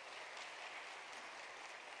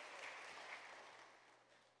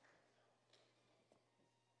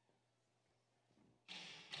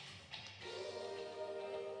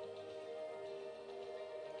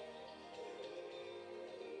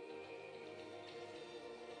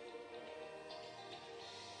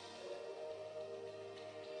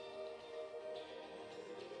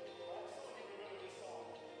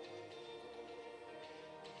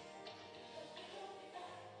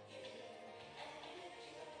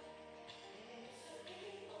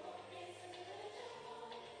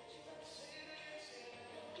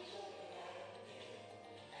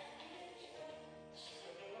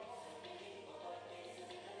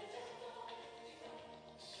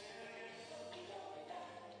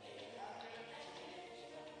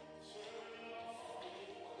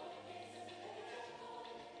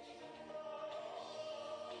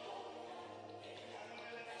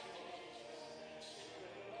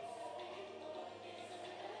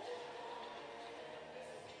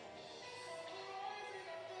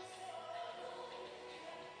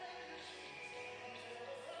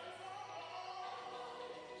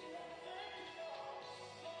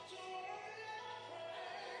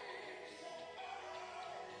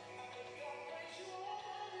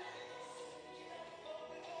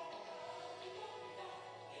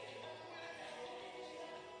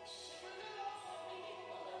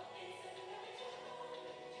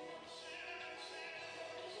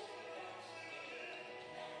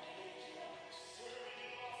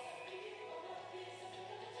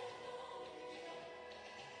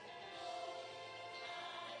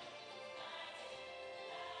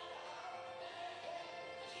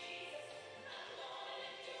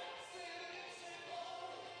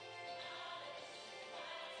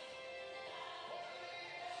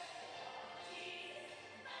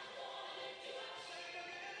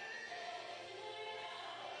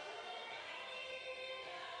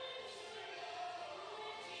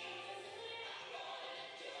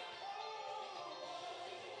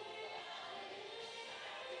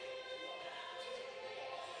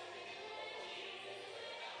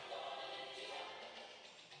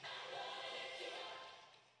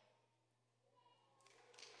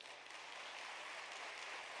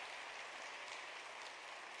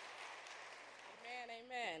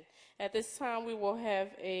 Amen. At this time, we will have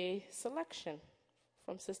a selection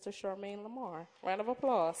from Sister Charmaine Lamar. Round of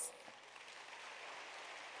applause.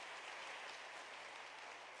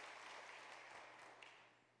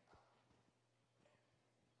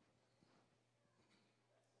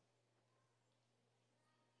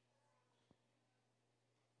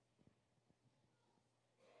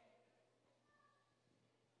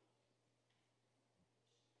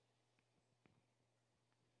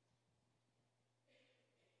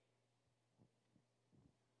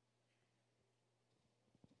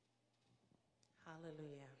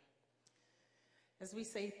 Hallelujah. As we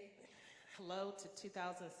say hello to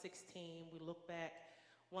 2016, we look back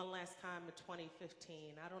one last time in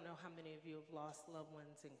 2015. I don't know how many of you have lost loved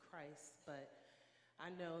ones in Christ, but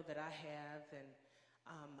I know that I have, and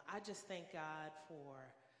I just thank God for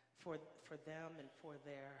them and for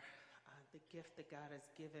the gift that God has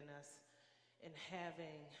given us in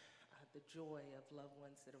having the joy of loved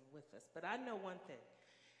ones that are with us. But I know one thing.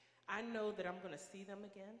 I know that I'm going to see them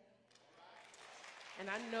again. And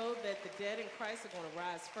I know that the dead in Christ are going to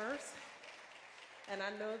rise first. And I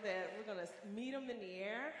know that we're going to meet them in the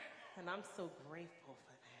air. And I'm so grateful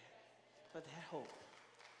for that hope.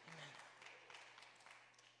 Amen.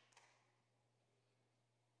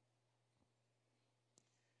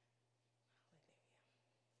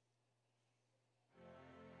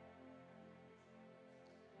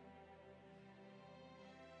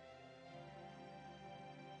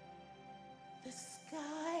 The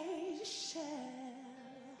sky shall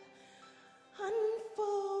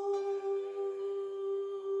unfold,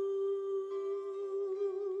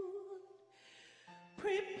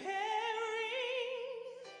 preparing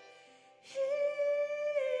his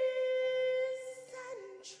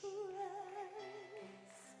entrance.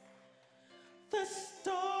 The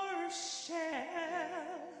stars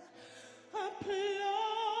shall applaud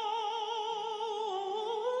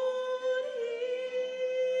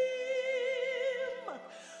him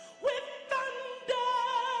with thunder.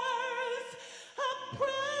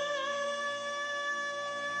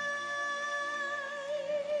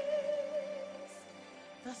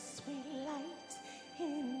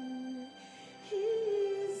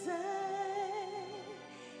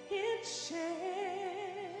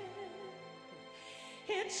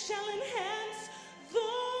 it shall enhance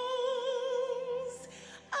those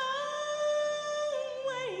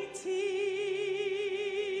waiting,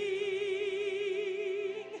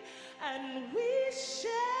 and we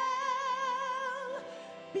shall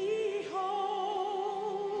behold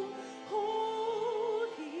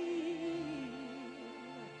him,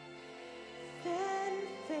 then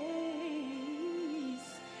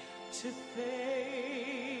face to face.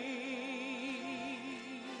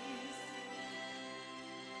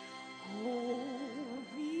 Oh,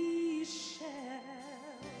 we shall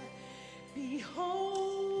behold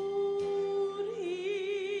him.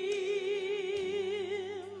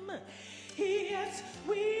 Yes,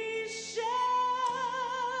 we shall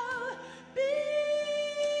behold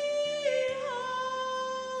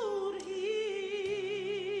him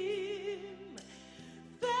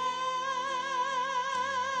face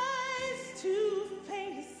to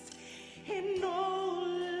face in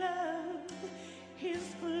all of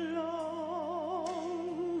his glory.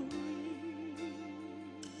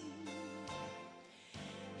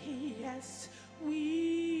 Yes,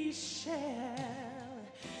 we shall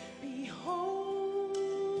behold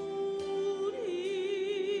him.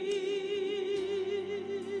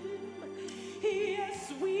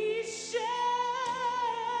 Yes, we shall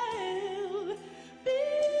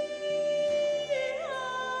behold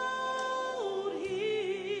him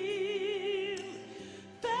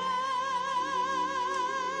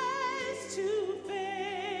face to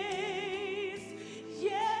face.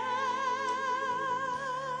 Yes,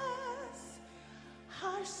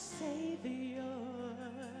 our Savior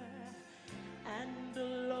and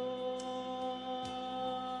Lord.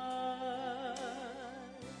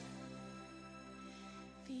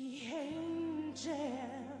 The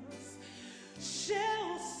angels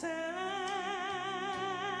shall sound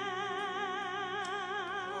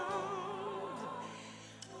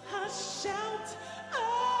a shout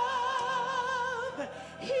of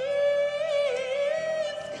his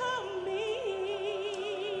coming,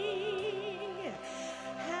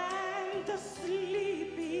 and the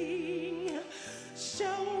sleeping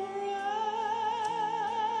shall rise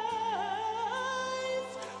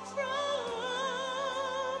from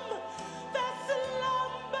the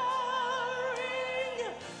slumbering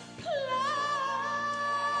place,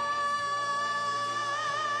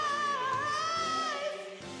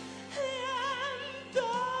 and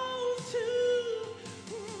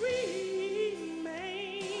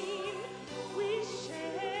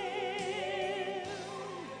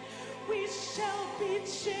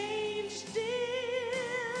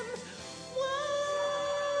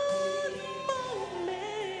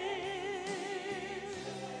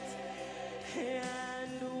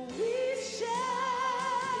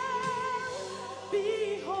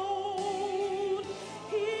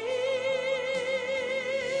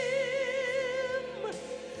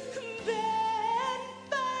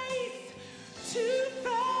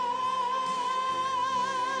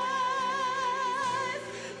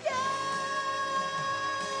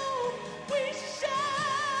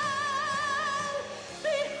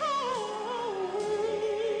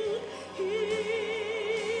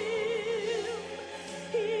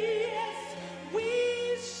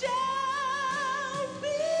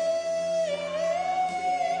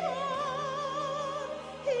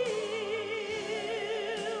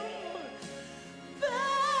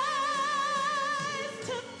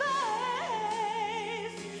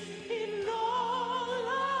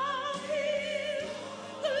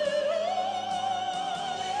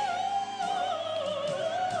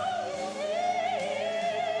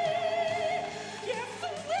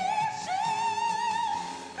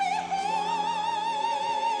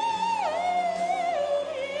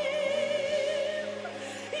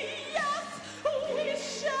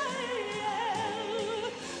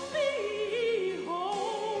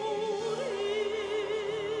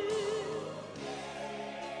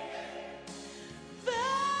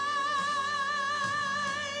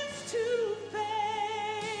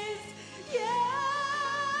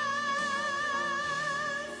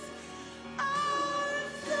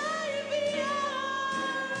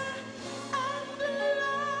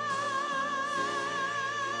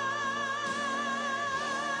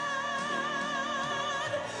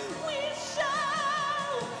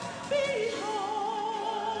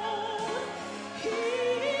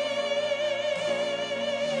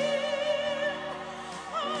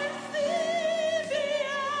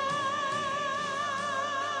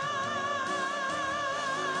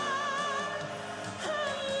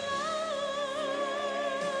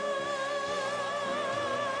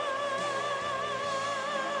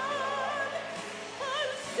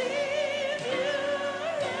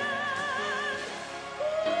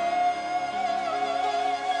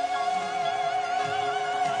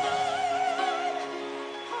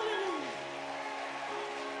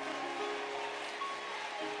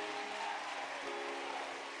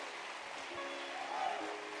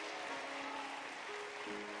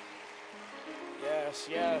Yes,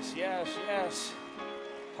 yes, yes, yes.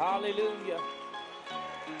 Hallelujah.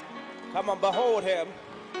 Come on, behold him.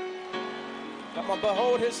 Come on,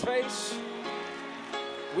 behold his face.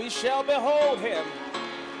 We shall behold him.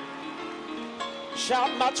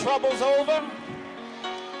 Shout my troubles over.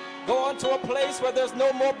 Going to a place where there's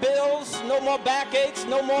no more bills, no more backaches,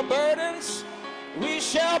 no more burdens. We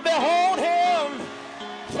shall behold him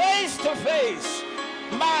face to face.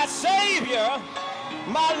 My Savior,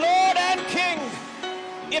 my Lord and King.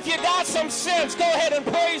 If you got some sense, go ahead and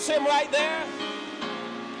praise him right there.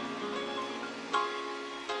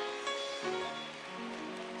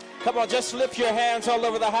 Come on, just lift your hands all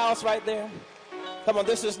over the house right there. Come on,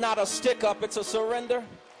 this is not a stick up, it's a surrender.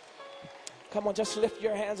 Come on, just lift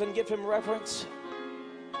your hands and give him reverence.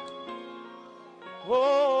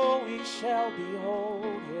 Oh, we shall behold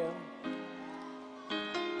him.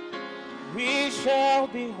 We shall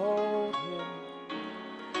behold him.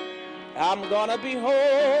 I'm gonna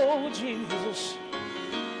behold Jesus.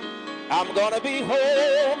 I'm gonna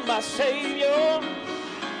behold my Savior.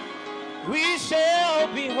 We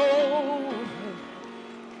shall behold him.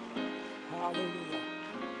 Hallelujah.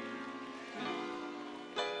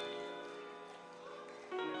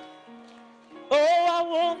 Oh, I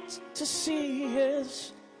want to see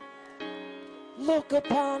his look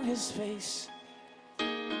upon his face.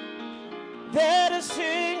 There to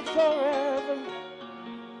sing forever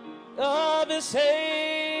of his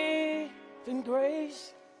saving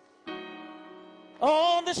grace.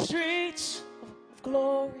 On the streets of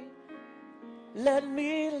glory, let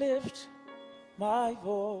me lift my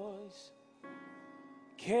voice.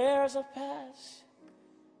 Cares are past,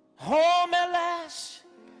 home at last,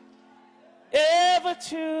 ever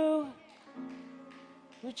to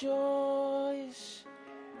rejoice.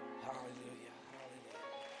 Hallelujah,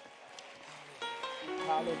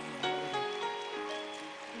 hallelujah, hallelujah.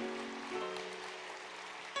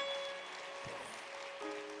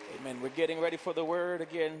 Amen. We're getting ready for the word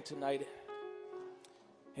again tonight.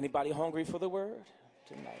 Anybody hungry for the word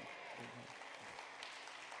tonight? Amen.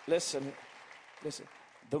 Listen.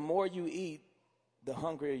 The more you eat, the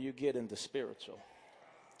hungrier you get in the spiritual.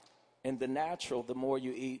 In the natural, the more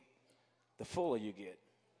you eat, the fuller you get.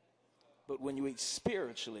 But when you eat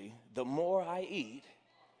spiritually, the more I eat,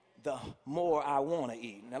 the more I want to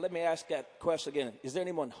eat. Now let me ask that question again. Is there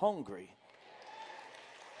anyone hungry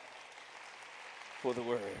for the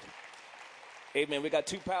word? Amen. We got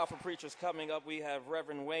two powerful preachers coming up. We have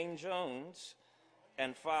Reverend Wayne Jones,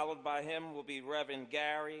 and followed by him will be Reverend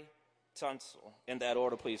Gary Tunsil. In that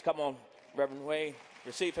order, please. Come on, Reverend Wayne.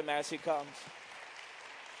 Receive him as he comes.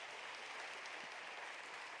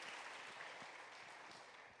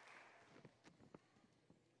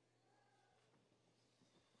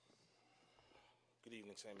 Good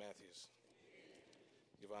evening, St. Matthews.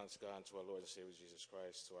 Give honor to God and to our Lord and Savior Jesus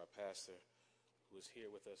Christ, to our pastor who is here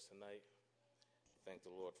with us tonight. Thank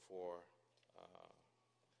the Lord for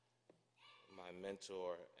my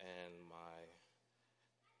mentor and my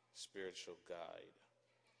spiritual guide.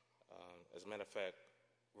 As a matter of fact,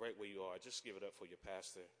 right where you are, just give it up for your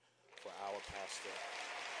pastor, for our pastor.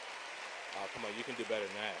 Come on, you can do better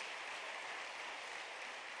than that.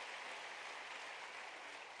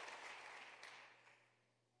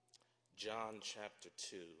 John chapter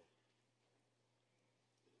 2.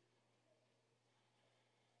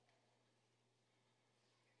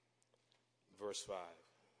 Verse 5.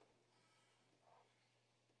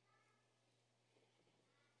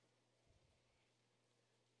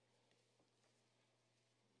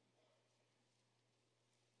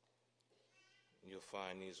 You'll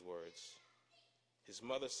find these words. His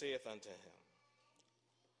mother saith unto him,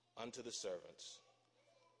 unto the servants,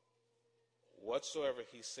 whatsoever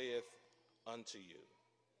he saith unto you,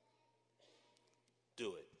 do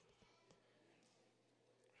it.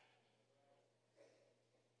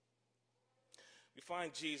 We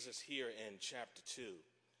find Jesus here in chapter 2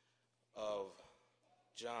 of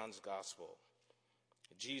John's Gospel.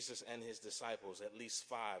 Jesus and his disciples, at least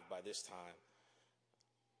 5 by this time,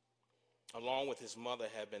 along with his mother,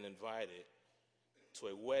 have been invited to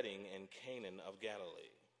a wedding in Canaan of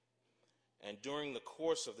Galilee. And during the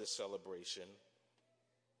course of this celebration,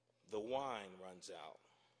 the wine runs out.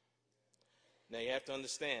 Now you have to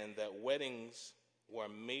understand that weddings were a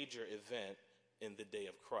major event in the day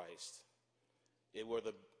of Christ. It were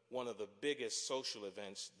one of the biggest social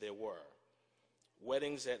events there were.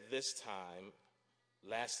 Weddings at this time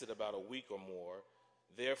lasted about a week or more.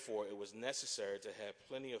 Therefore, it was necessary to have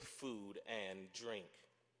plenty of food and drink.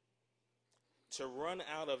 To run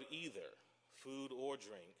out of either food or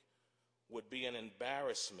drink would be an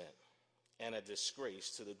embarrassment and a disgrace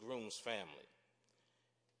to the groom's family.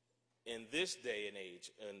 in this day and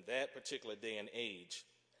age, in that particular day and age,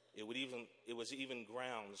 it was even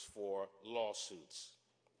grounds for lawsuits.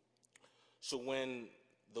 So when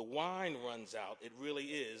the wine runs out, it really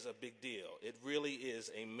is a big deal. It really is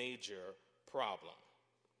a major problem.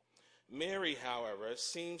 Mary, however,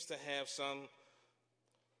 seems to have some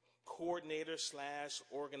coordinator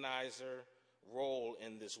 / organizer role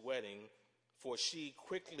in this wedding, for she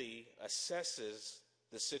quickly assesses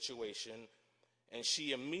the situation and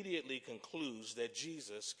she immediately concludes that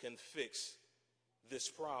Jesus can fix this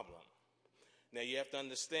problem. Now you have to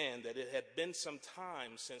understand that it had been some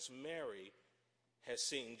time since Mary has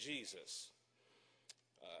seen Jesus.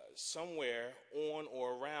 Somewhere on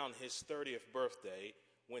or around his 30th birthday,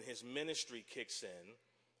 when his ministry kicks in,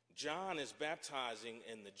 John is baptizing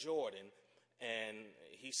in the Jordan, and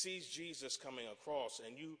he sees Jesus coming across,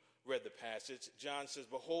 and you read the passage. John says,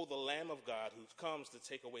 "Behold the Lamb of God who comes to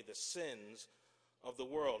take away the sins of the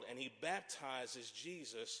world," and he baptizes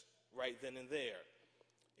Jesus right then and there.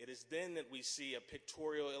 It is then that we see a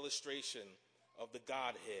pictorial illustration of the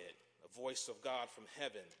Godhead, a voice of God from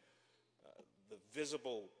heaven, the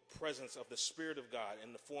visible presence of the Spirit of God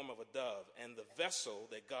in the form of a dove, and the vessel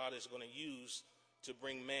that God is going to use to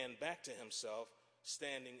bring man back to himself,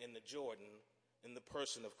 standing in the Jordan in the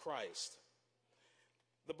person of Christ.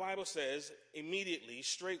 The Bible says immediately,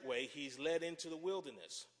 straightway, he's led into the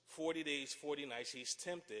wilderness. 40 days, 40 nights, he's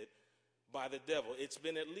tempted by the devil. It's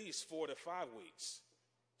been at least 4 to 5 weeks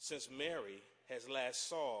since Mary has last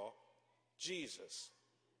saw Jesus.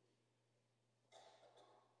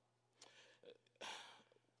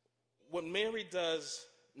 What Mary does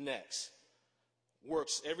next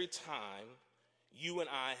works every time you and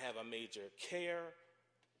I have a major care,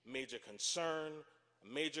 major concern, a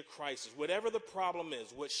major crisis. Whatever the problem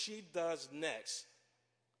is, what she does next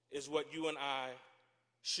is what you and I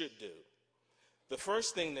should do. The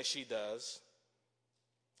first thing that she does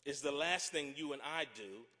is the last thing you and I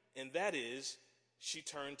do, and that is she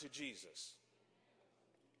turned to Jesus.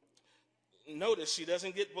 Notice she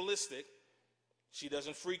doesn't get ballistic. She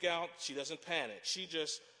doesn't freak out. She doesn't panic. She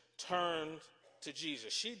just turned to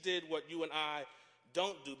Jesus. She did what you and I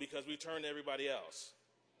don't do, because we turn to everybody else.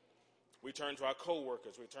 We turn to our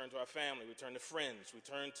coworkers. We turn to our family. We turn to friends. We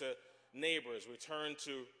turn to neighbors. We turn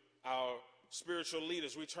to our spiritual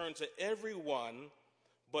leaders. We turn to everyone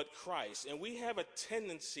but Christ. And we have a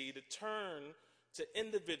tendency to turn to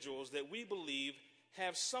individuals that we believe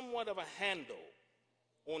have somewhat of a handle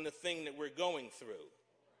on the thing that we're going through.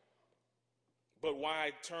 But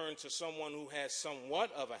why turn to someone who has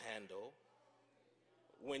somewhat of a handle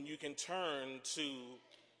when you can turn to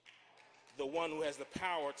the one who has the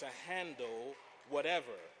power to handle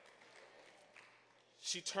whatever?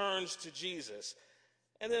 She turns to Jesus.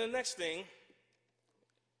 And then the next thing,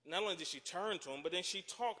 not only did she turn to him, but then she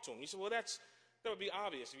talked to him. You said, well, that would be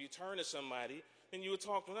obvious. If you turn to somebody, then you would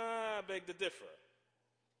talk to them. I beg to differ.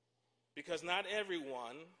 Because not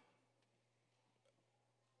everyone,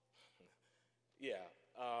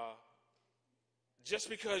 just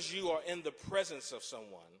because you are in the presence of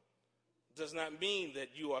someone does not mean that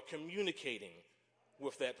you are communicating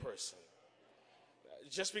with that person.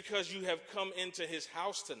 Just because you have come into his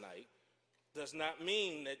house tonight does not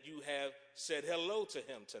mean that you have said hello to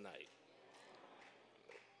him tonight.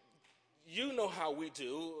 You know how we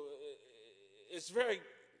do. It's very,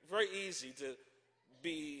 very easy to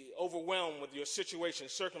be overwhelmed with your situation,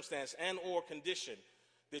 circumstance, and or condition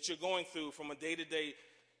that you're going through from a day-to-day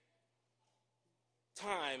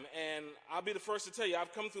time. And I'll be the first to tell you,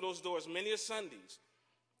 I've come through those doors many a Sundays,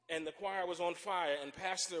 and the choir was on fire, and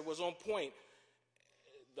pastor was on point.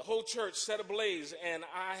 The whole church set ablaze, and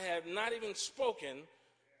I have not even spoken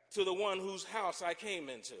to the one whose house I came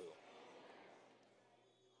into.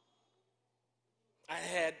 I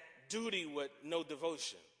had duty with no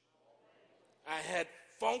devotion. I had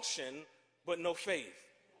function but no faith.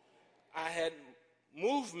 I had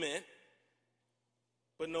movement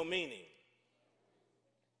but no meaning.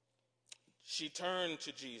 She turned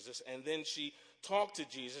to Jesus, and then she talked to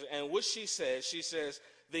Jesus, and what she says,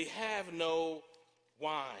 they have no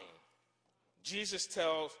wine. She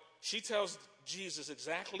tells Jesus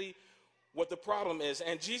exactly what the problem is.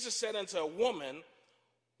 And Jesus said unto a woman,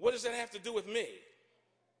 what does that have to do with me?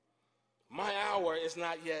 My hour is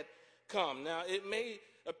not yet come. Now, it may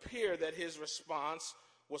appear that his response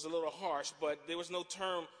was a little harsh, but there was no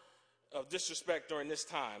term of disrespect during this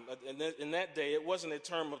time. In that day, it wasn't a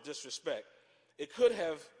term of disrespect. It could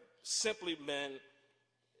have simply meant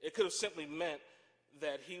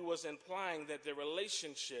that he was implying that the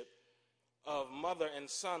relationship of mother and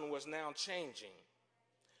son was now changing.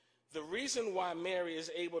 The reason why Mary is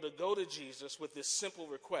able to go to Jesus with this simple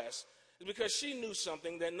request is because she knew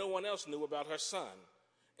something that no one else knew about her son.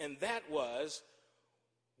 And that was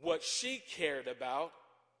what she cared about,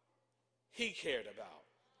 he cared about.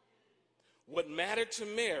 What mattered to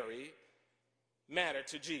Mary mattered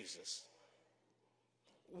to Jesus.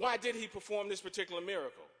 Why did he perform this particular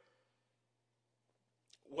miracle?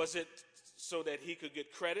 Was it so that he could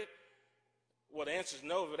get credit? Well, the answer is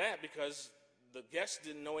no for that, because the guests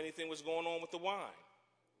didn't know anything was going on with the wine.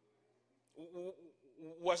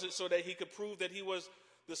 Was it so that he could prove that he was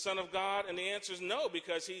the Son of God? And the answer is no,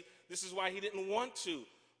 because this is why he didn't want to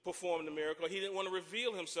perform the miracle. He didn't want to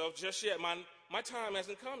reveal himself just yet. My time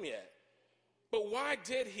hasn't come yet. But why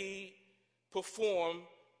did he perform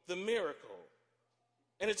the miracle?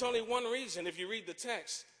 And it's only one reason if you read the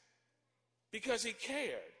text. Because he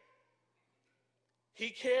cared. He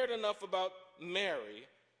cared enough about Mary.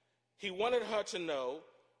 He wanted her to know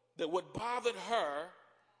that what bothered her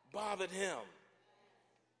bothered him.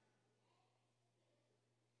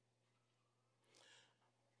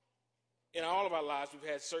 In all of our lives, we've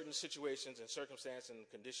had certain situations and circumstances and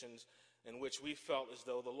conditions in which we felt as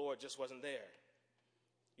though the Lord just wasn't there.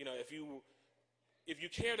 You know, if you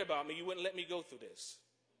cared about me, you wouldn't let me go through this.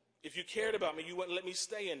 If you cared about me, you wouldn't let me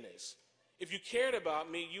stay in this. If you cared about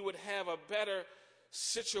me, you would have a better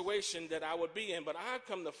situation that I would be in. But I've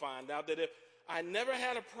come to find out that if I never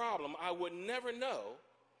had a problem, I would never know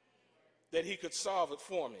that he could solve it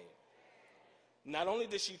for me. Not only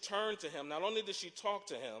did she turn to him, not only did she talk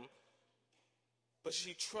to him, but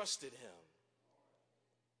she trusted him.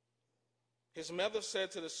 His mother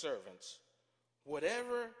said to the servants,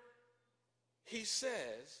 whatever he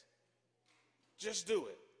says, just do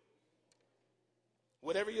it.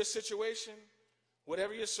 Whatever your situation,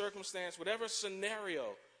 whatever your circumstance, whatever scenario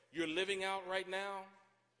you're living out right now,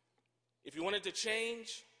 if you want it to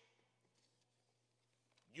change,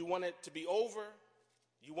 you want it to be over,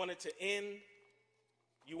 you want it to end,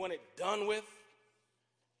 you want it done with,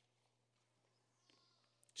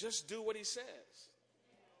 just do what he says.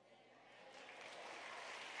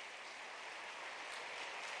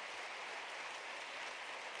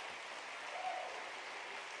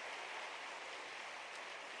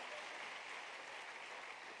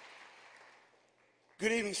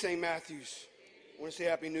 Good evening, St. Matthews. I want to say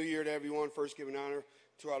Happy New Year to everyone. First, giving honor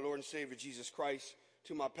to our Lord and Savior, Jesus Christ.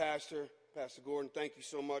 To my pastor, Pastor Gordon, thank you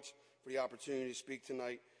so much for the opportunity to speak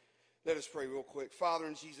tonight. Let us pray real quick. Father,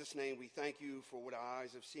 in Jesus' name, we thank you for what our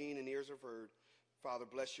eyes have seen and ears have heard. Father,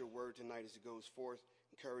 bless your word tonight as it goes forth.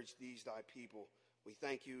 Encourage these thy people. We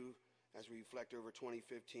thank you as we reflect over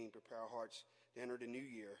 2015. Prepare our hearts to enter the new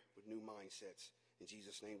year with new mindsets. In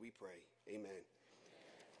Jesus' name we pray. Amen.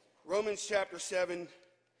 Romans chapter 7,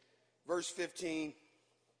 verse 15.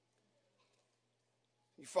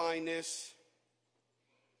 You find this.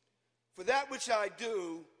 For that which I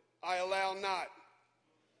do, I allow not.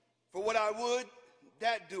 For what I would,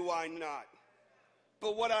 that do I not.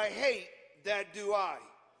 But what I hate, that do I.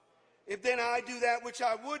 If then I do that which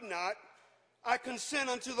I would not, I consent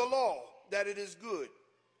unto the law that it is good.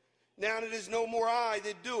 Now it is no more I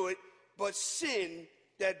that do it, but sin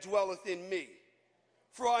that dwelleth in me.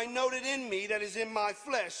 For I know that in me, that is in my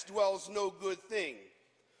flesh, dwells no good thing.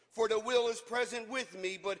 For the will is present with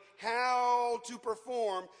me, but how to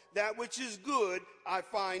perform that which is good, I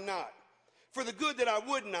find not. For the good that I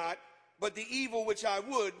would not, but the evil which I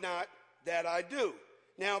would not, that I do.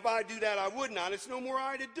 Now if I do that I would not, it's no more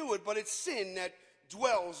I to do it, but it's sin that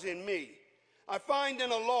dwells in me. I find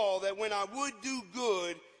in a law that when I would do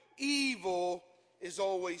good, evil is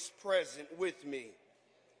always present with me.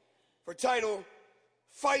 For title,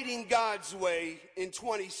 Fighting God's Way in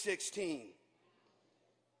 2016.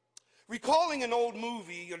 Recalling an old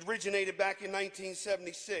movie originated back in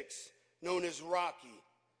 1976, known as Rocky.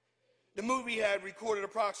 The movie had recorded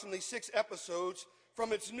approximately 6 episodes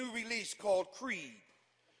from its new release called Creed.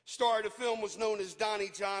 Star of the film was known as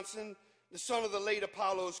Donnie Johnson, the son of the late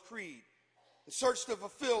Apollo's Creed. In search to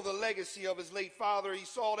fulfill the legacy of his late father, he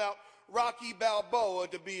sought out Rocky Balboa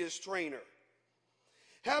to be his trainer.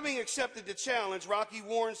 Having accepted the challenge, Rocky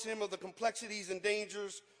warns him of the complexities and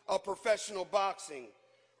dangers of professional boxing.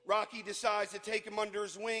 Rocky decides to take him under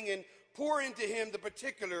his wing and pour into him the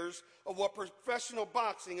particulars of what professional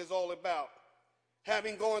boxing is all about.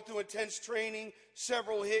 Having gone through intense training,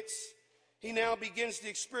 several hits, he now begins to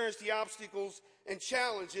experience the obstacles and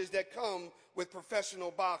challenges that come with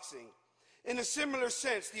professional boxing. In a similar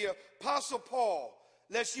sense, the Apostle Paul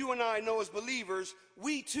lets you and I know as believers,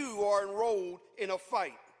 we too are enrolled in a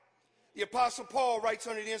fight. The Apostle Paul writes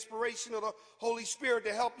under the inspiration of the Holy Spirit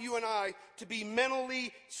to help you and I to be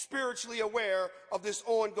mentally, spiritually aware of this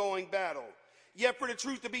ongoing battle. Yet for the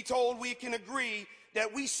truth to be told, we can agree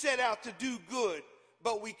that we set out to do good,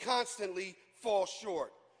 but we constantly fall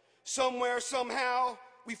short. Somewhere, somehow,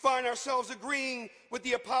 we find ourselves agreeing with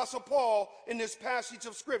the Apostle Paul in this passage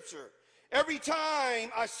of Scripture. Every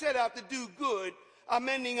time I set out to do good, I'm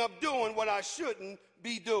ending up doing what I shouldn't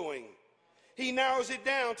be doing. He narrows it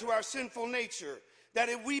down to our sinful nature that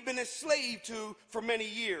we've been enslaved to for many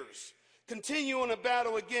years, continuing a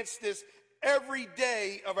battle against this every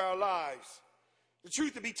day of our lives. The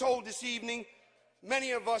truth to be told this evening,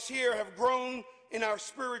 many of us here have grown in our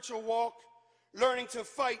spiritual walk, learning to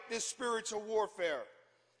fight this spiritual warfare.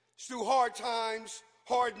 It's through hard times,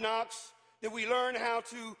 hard knocks, that we learn how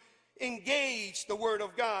to engage the Word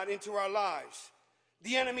of God into our lives.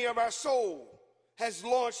 The enemy of our soul has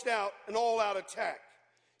launched out an all-out attack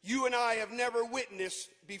you and I have never witnessed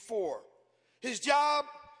before. His job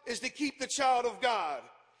is to keep the child of God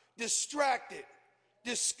distracted,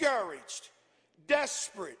 discouraged,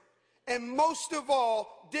 desperate, and most of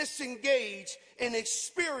all, disengaged and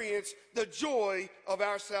experience the joy of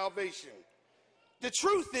our salvation. The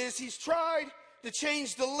truth is, he's tried to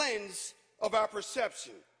change the lens of our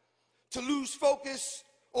perception, to lose focus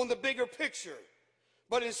on the bigger picture,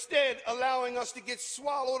 but instead allowing us to get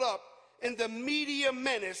swallowed up in the media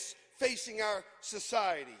menace facing our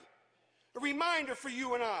society. A reminder for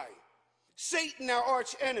you and I, Satan, our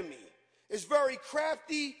arch enemy, is very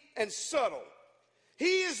crafty and subtle.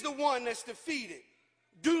 He is the one that's defeated,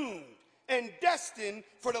 doomed, and destined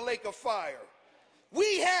for the lake of fire.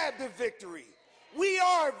 We have the victory. We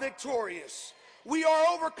are victorious. We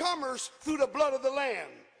are overcomers through the blood of the Lamb.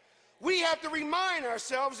 We have to remind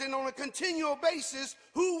ourselves and on a continual basis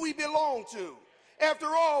who we belong to. After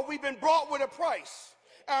all, we've been bought with a price.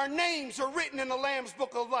 Our names are written in the Lamb's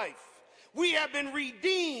book of life. We have been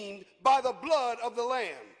redeemed by the blood of the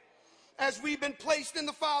Lamb. As we've been placed in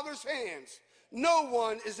the Father's hands, no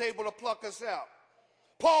one is able to pluck us out.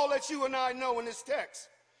 Paul lets you and I know in this text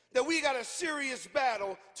that we got a serious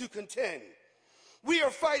battle to contend. We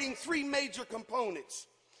are fighting three major components: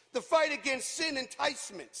 the fight against sin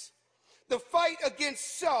enticements, the fight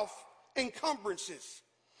against self-encumbrances,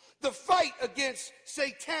 the fight against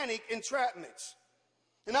satanic entrapments.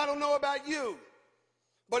 And I don't know about you,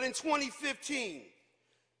 but in 2015,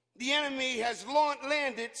 the enemy has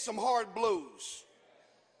landed some hard blows.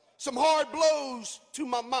 Some hard blows to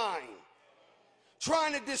my mind,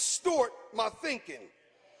 trying to distort my thinking.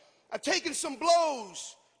 I've taken some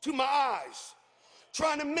blows to my eyes,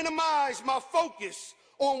 trying to minimize my focus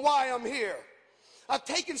on why I'm here. I've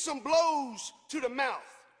taken some blows to the mouth,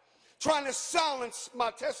 trying to silence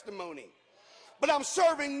my testimony. But I'm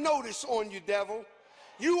serving notice on you, devil.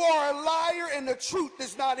 You are a liar and the truth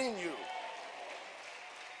is not in you.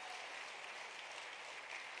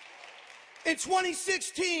 In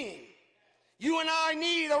 2016, you and I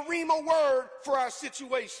need a Rhema word for our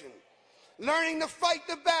situation. Learning to fight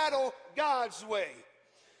the battle God's way.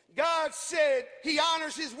 God said he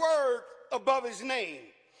honors his word above his name,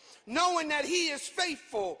 knowing that he is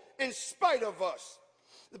faithful in spite of us.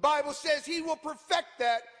 The Bible says he will perfect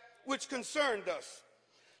that which concerned us.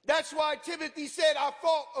 That's why Timothy said, I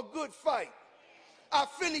fought a good fight. I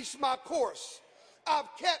finished my course. I've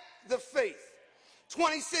kept the faith.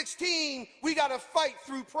 2016, we got to fight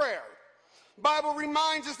through prayer. The Bible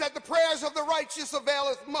reminds us that the prayers of the righteous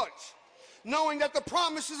availeth much, knowing that the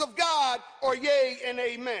promises of God are yea and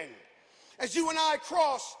amen. As you and I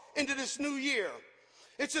cross into this new year,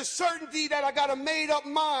 it's a certainty that I got a made-up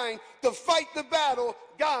mind to fight the battle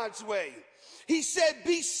God's way. He said,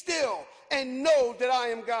 be still and know that I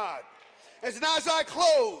am God. As I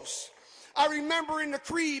close, I remember in the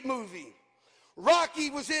Creed movie, Rocky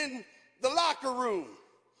was in the locker room,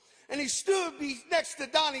 and he stood next to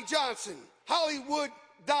Donnie Johnson, Hollywood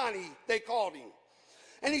Donnie, they called him.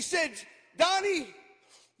 And he said, Donnie,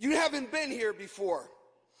 you haven't been here before.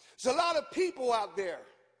 There's a lot of people out there,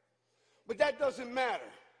 but that doesn't matter.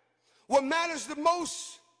 What matters the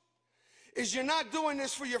most is you're not doing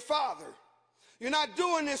this for your father. You're not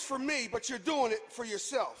doing this for me, but you're doing it for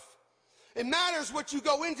yourself. It matters what you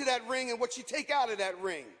go into that ring and what you take out of that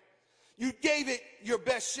ring. You gave it your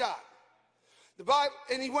best shot. The Bible,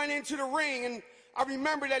 and he went into the ring, and I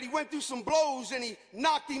remember that he went through some blows and he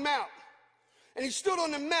knocked him out. And he stood on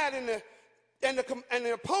the mat, and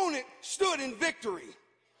the opponent stood in victory.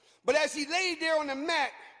 But as he laid there on the mat,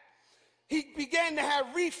 he began to have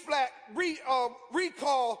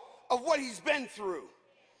recall of what he's been through.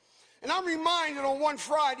 And I'm reminded on one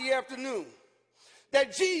Friday afternoon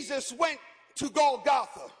that Jesus went to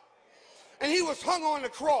Golgotha. and he was hung on the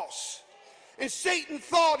cross. And Satan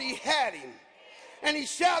thought he had him. And he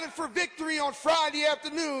shouted for victory on Friday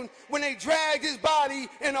afternoon when they dragged his body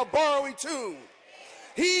in a borrowed tomb.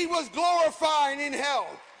 He was glorifying in hell.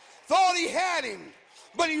 Thought he had him.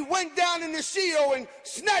 But he went down in the Sheol and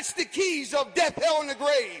snatched the keys of death, hell, and the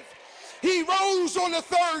grave. He rose on the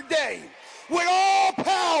third day with all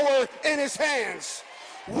power in his hands.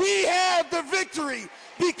 We have the victory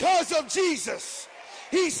because of Jesus.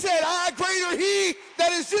 He said, greater he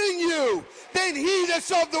that is in you than he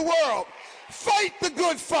that's of the world. Fight the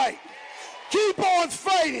good fight. Keep on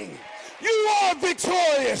fighting. You are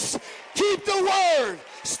victorious. Keep the word.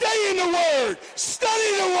 Stay in the word.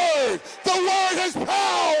 Study the word. The word has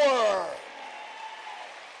power.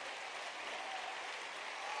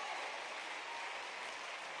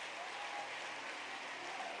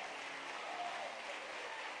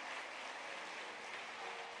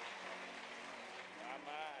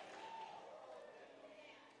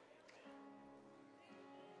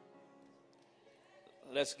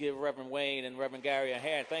 Let's give Reverend Wayne and Reverend Gary a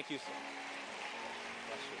hand. Thank you, sir.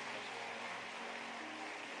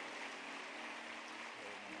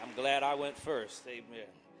 I'm glad I went first. Amen.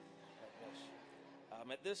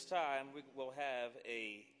 At this time, we will have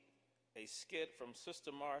a skit from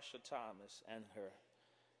Sister Marsha Thomas and her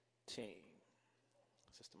team.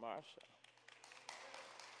 Sister Marsha.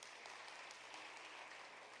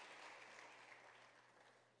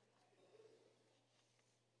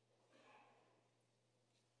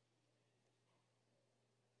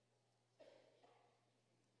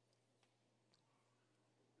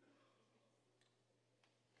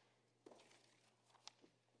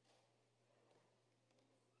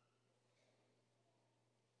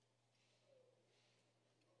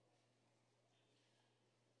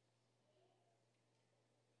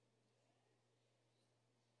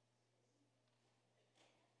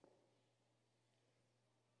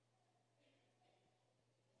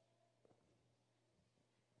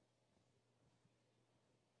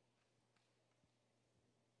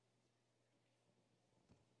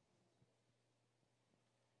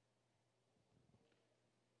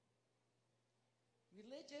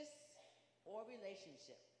 Religious or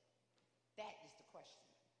relationship? That is the question.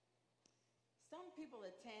 Some people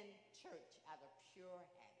attend church out of pure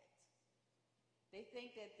habit. They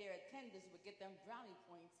think that their attendance would get them brownie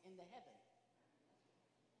points in the heaven.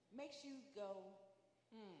 Makes you go,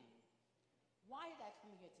 why did I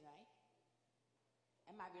come here tonight?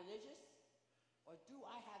 Am I religious? Or do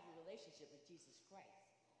I have a relationship with Jesus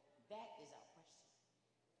Christ? That is our question.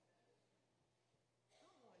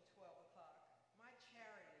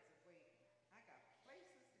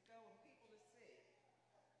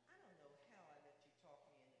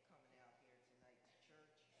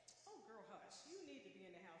 You need to be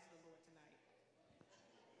in the house of the Lord tonight.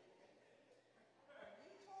 Are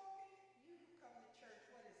you talking? You come to church,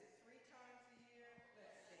 what is it, 3 times a year?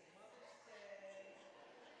 Let's see, Mother's Day,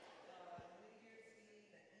 New Year's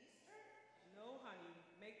Eve, and Easter? No, honey,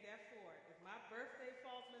 make that 4. If my birthday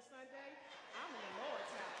falls on a Sunday, I'm in the Lord's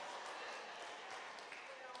house.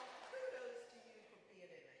 Well, kudos to you for being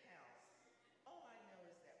in the house. All I know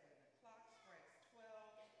is that when the clock strikes 12,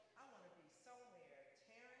 I want to be somewhere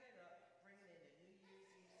tearing it up, bringing in the New Year's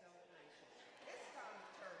Eve celebration. It's time to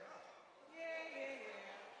turn up. Yeah.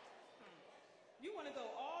 You want to go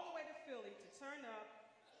all the way to Philly to turn up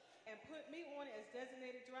and put me on as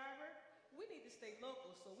designated driver? We need to stay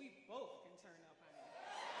local so we both can turn up, honey.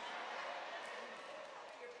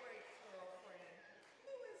 Your great girlfriend.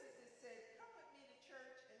 Who is it that said, come with me to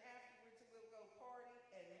church and afterwards we'll go party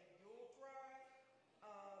and you'll drive?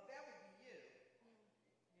 That would be you.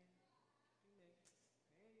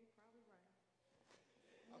 Yeah, you're probably right.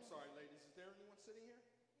 I'm sorry, ladies. Is there anyone sitting here?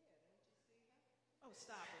 Oh,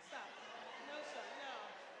 stop it. No, sir, no.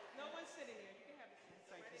 No one's sitting here. You can have a seat.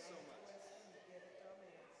 Thank you so much.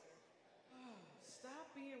 Oh,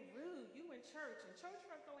 stop being rude. You in church, and church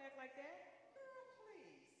folks don't act like that. Girl,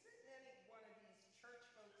 please, sit in any one of these church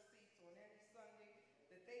folk seats on any Sunday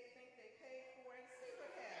that they think they paid for and see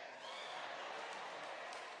what happens.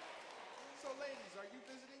 So, ladies, are you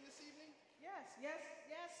visiting this evening? Yes,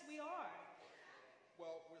 we are.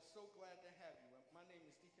 Well, we're so glad to have you. My name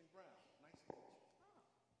is Deacon Brown. Nice to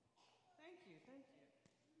meet you. Thank you.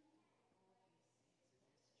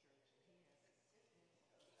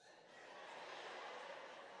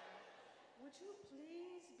 Would you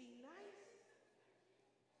please be nice?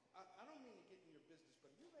 I don't mean to get in your business, but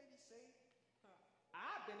are you ladies saved?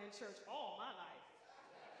 I've been in church all my life.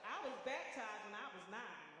 I was baptized when I was 9.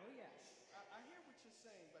 Oh, yes. I hear what you're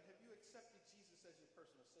saying, but have you accepted Jesus as your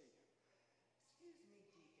personal Savior? Excuse me,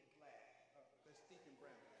 Deacon Black. That's Deacon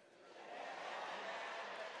Brown.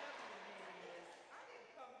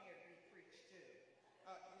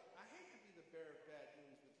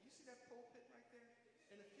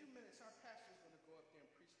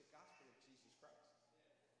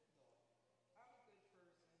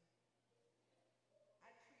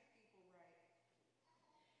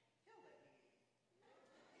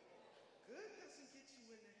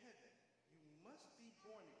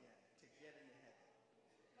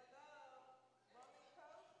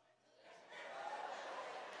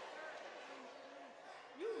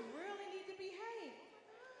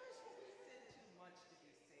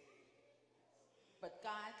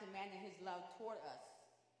 But God commanded his love toward us,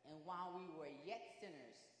 and while we were yet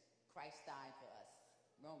sinners, Christ died for us.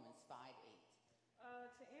 Romans 5:8.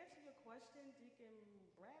 To answer your question, Deacon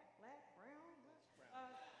Black, Brown?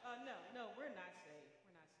 No, we're not saved.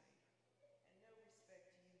 We're not saved. And no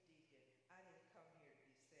respect to you, Deacon. I didn't come here to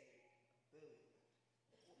be saved. Boo.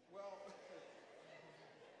 Well,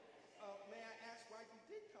 may I ask why you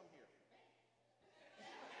did come here?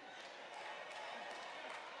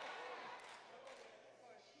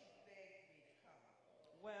 Because she begged me to come.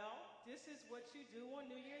 Well, this is what you do on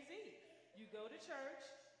New Year's Eve. You go to church,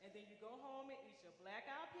 and then you go home and eat your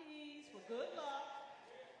black-eyed peas for good luck,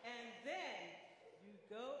 and then you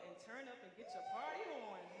go and turn up and get your party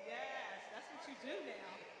on. Yes, that's what you do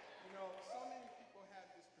now. You know, so many people have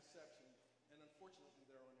this perception, and unfortunately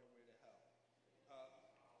they're on their way to hell.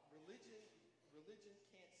 Religion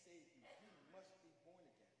can't save you. You must be born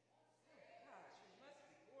again. Oh, gosh, we must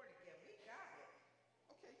be born again. We got it.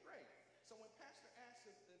 Okay, great. So when Pastor asks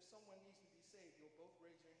if someone needs to be saved, you'll both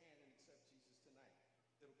raise your hand and accept Jesus tonight.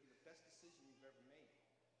 It'll be the best decision you've ever made.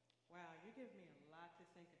 Wow, you give me a lot to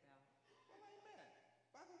think about. Well, amen.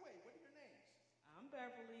 By the way, what are your names? I'm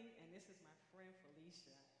Beverly, and this is my friend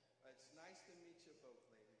Felicia. It's nice to meet you both,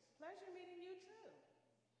 ladies. Pleasure meeting you, too.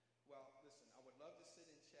 Well, listen, I would love to sit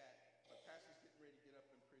and chat, but Pastor's getting ready to get up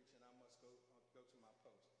and preach, and I must go to my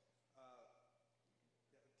post.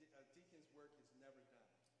 Deacon's work is never done.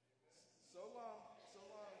 So long,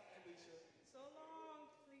 Felicia. So long,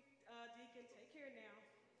 Deacon. Take care now.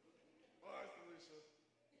 Bye, Felicia.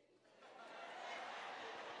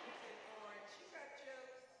 Deacon Orange, you got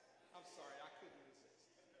jokes? I'm sorry, I couldn't resist.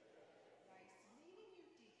 Nice meeting you,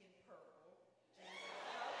 Deacon Purple.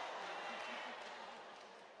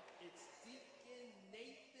 It's Deacon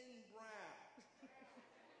Nathan Brown.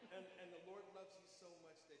 and the Lord loves you so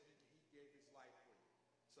much that he gave his life for you.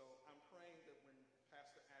 So I'm praying that when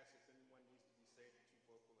Pastor asks if anyone needs to be saved, that you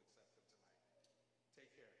both will accept him tonight. Take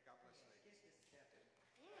care. God bless you, ladies. Get this together.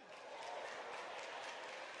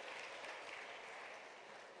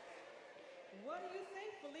 What do you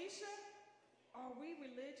think, Felicia? Are we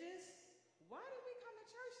religious? Why did we come to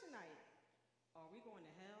church tonight? Are we going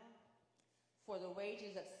to hell? For the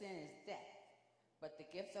wages of sin is death, but the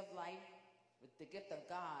gift of life, the gift of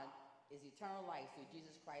God is eternal life through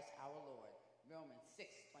Jesus Christ our Lord. Romans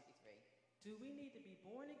 6:23. Do we need to be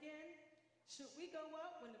born again? Should we go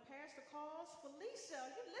up when the pastor calls? Felicia,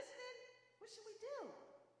 are you listening? What should we do?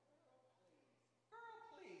 Girl,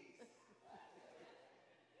 please.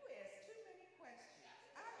 You ask too many questions.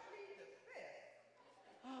 I plead the fifth.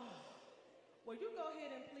 Well, you go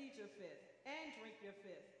ahead and plead your fifth and drink your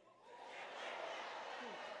fifth.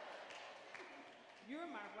 You're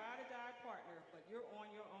my ride-or-die partner, but you're on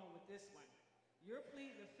your own with this one. You're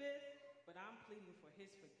pleading the fifth, but I'm pleading for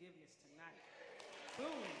his forgiveness tonight.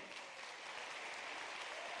 Boom.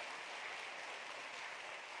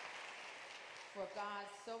 For God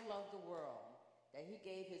so loved the world that he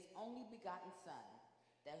gave his only begotten Son,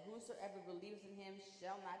 that whosoever believes in him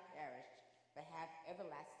shall not perish, but have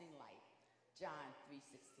everlasting life. John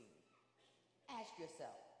 3:16. Ask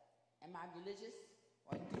yourself, am I religious,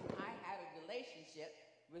 or do I have a relationship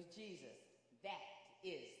with Jesus? That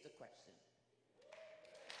is the question.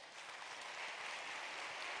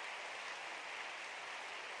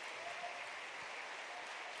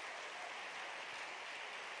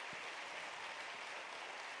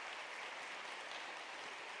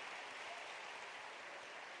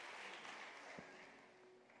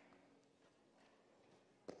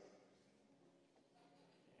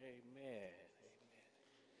 Amen.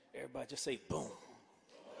 Everybody just say boom.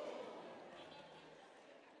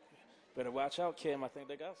 Better watch out, Kim. I think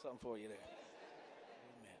they got something for you there.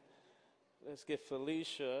 Amen. Let's get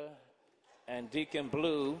Felicia and Deacon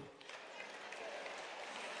Blue.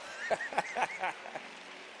 Amen.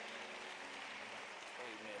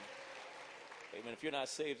 Amen. If you're not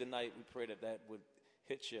saved tonight, we pray that would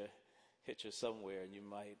hit you somewhere, and you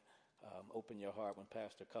might open your heart when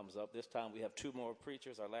Pastor comes up. This time we have two more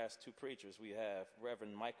preachers. Our last two preachers, we have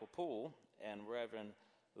Reverend Michael Poole and Reverend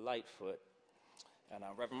Lightfoot. And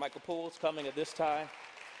Reverend Michael Poole is coming at this time.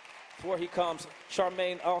 Before he comes,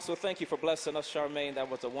 Charmaine, also thank you for blessing us, Charmaine. That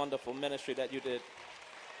was a wonderful ministry that you did.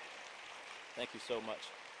 Thank you so much.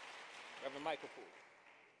 Reverend Michael Poole.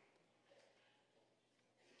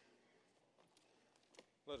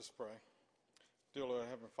 Let us pray. Dear Lord,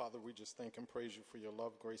 Heavenly Father, we just thank and praise you for your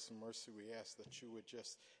love, grace, and mercy. We ask that you would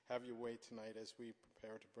just have your way tonight as we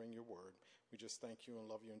prepare to bring your word. We just thank you and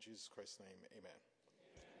love you in Jesus Christ's name. Amen.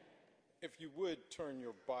 If you would turn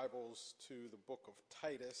your Bibles to the book of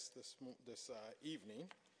Titus this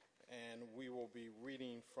evening, and we will be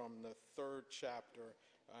reading from the 3rd chapter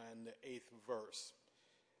and the 8th verse.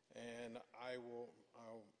 And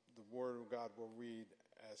the Word of God will read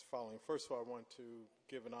as following. First of all, I want to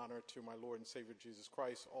give an honor to my Lord and Savior Jesus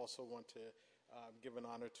Christ. Also want to give an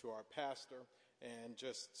honor to our pastor, and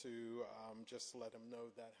just to let him know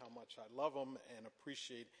that how much I love him and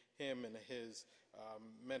appreciate him and his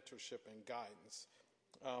mentorship and guidance.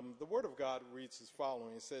 The Word of God reads as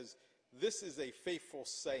following. It says, "This is a faithful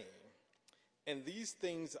saying, and these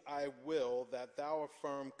things I will that thou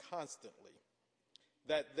affirm constantly,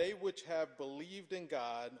 that they which have believed in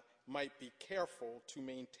God might be careful to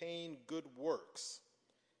maintain good works.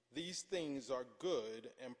 These things are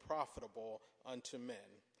good and profitable unto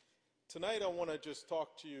men." Tonight I want to just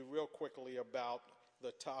talk to you real quickly about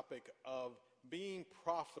the topic of being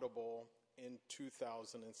profitable in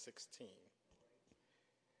 2016.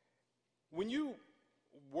 When you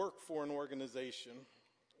work for an organization,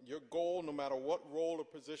 your goal, no matter what role or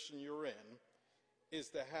position you're in, is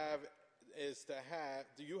to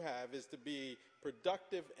be a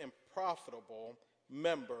productive and profitable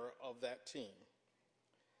member of that team.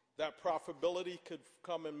 That profitability could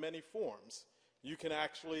come in many forms. You can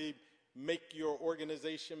actually make your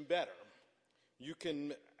organization better. You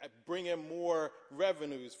can bring in more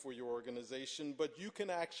revenues for your organization, but you can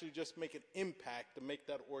actually just make an impact to make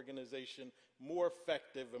that organization more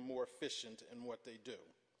effective and more efficient in what they do.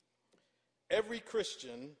 Every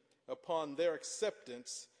Christian, upon their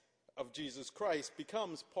acceptance of Jesus Christ,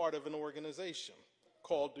 becomes part of an organization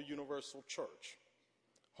called the Universal Church.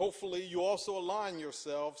 Hopefully, you also align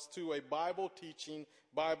yourselves to a Bible-teaching,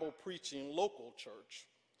 Bible-preaching local church.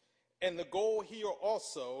 And the goal here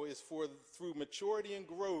also is through maturity and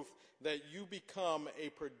growth, that you become a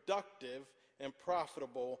productive and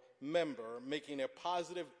profitable member, making a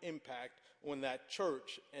positive impact on that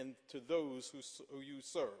church and to those who you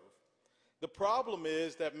serve. The problem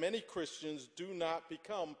is that many Christians do not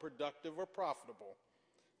become productive or profitable,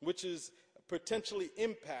 which potentially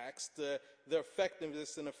impacts the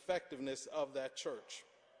effectiveness of that church.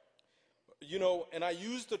 You know, and I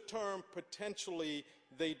use the term potentially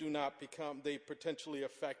they potentially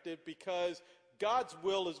affected, because God's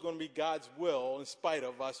will is going to be God's will in spite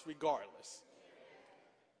of us regardless.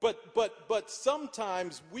 But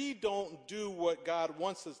sometimes we don't do what God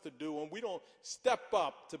wants us to do, and we don't step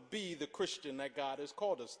up to be the Christian that God has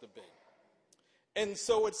called us to be. And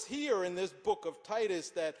so it's here in this book of Titus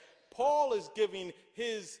that Paul is giving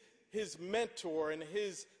his mentor and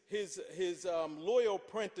his loyal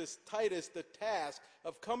apprentice Titus the task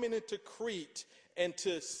of coming into Crete and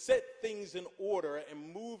to set things in order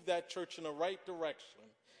and move that church in the right direction,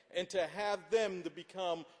 and to have them to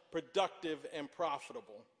become productive and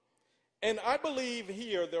profitable. And I believe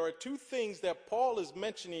here there are two things that Paul is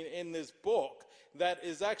mentioning in this book that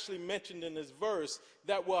is actually mentioned in this verse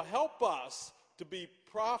that will help us to be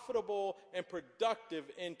profitable and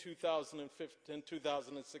productive in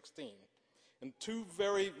 2016. And two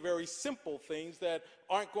very, very simple things that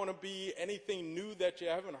aren't going to be anything new that you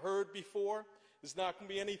haven't heard before. It's not going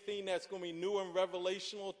to be anything that's going to be new and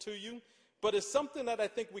revelational to you. But it's something that I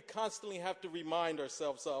think we constantly have to remind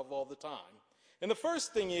ourselves of all the time. And the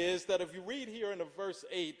first thing is that if you read here in the verse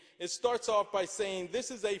 8, it starts off by saying, "This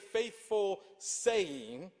is a faithful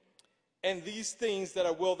saying, and these things that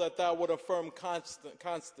I will that thou would affirm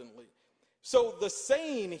constantly." So the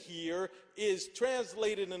saying here is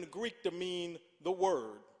translated in the Greek to mean the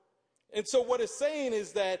word. And so what it's saying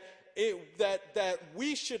is that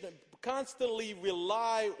we should constantly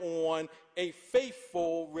rely on a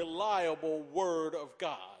faithful, reliable word of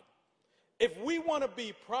God. If we want to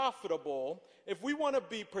be profitable, if we want to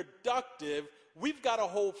be productive, we've got to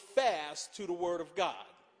hold fast to the word of God.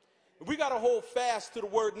 We got to hold fast to the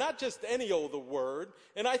word, not just any old word.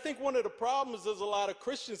 And I think one of the problems is a lot of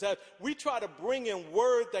Christians have, we try to bring in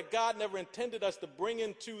word that God never intended us to bring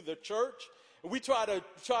into the church. We try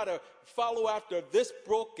to follow after this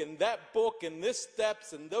book and that book and this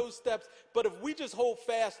steps and those steps. But if we just hold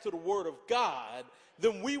fast to the word of God,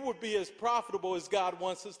 then we would be as profitable as God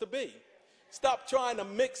wants us to be. Stop trying to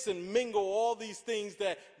mix and mingle all these things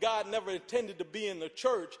that God never intended to be in the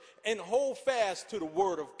church, and hold fast to the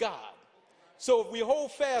Word of God. So if we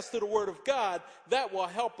hold fast to the Word of God, that will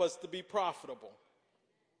help us to be profitable.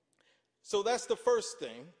 So that's the first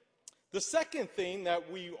thing. The second thing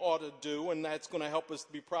that we ought to do, and that's going to help us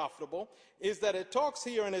to be profitable, is that it talks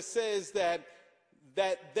here and it says that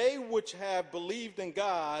they which have believed in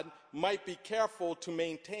God might be careful to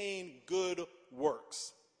maintain good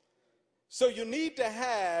works. So you need to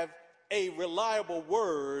have a reliable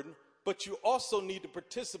word, but you also need to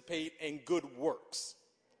participate in good works.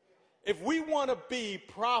 If we want to be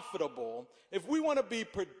profitable, if we want to be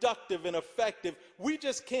productive and effective, we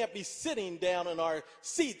just can't be sitting down in our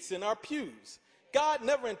seats in our pews. God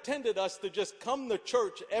never intended us to just come to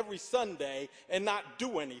church every Sunday and not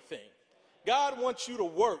do anything. God wants you to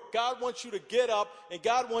work. God wants you to get up, and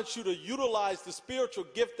God wants you to utilize the spiritual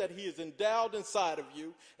gift that he has endowed inside of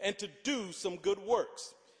you and to do some good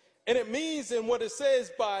works. And it means, in what it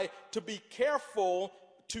says by to be careful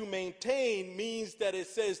to maintain, means that it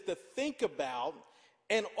says to think about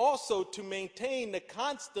and also to maintain, to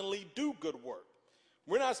constantly do good work.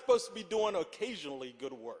 We're not supposed to be doing occasionally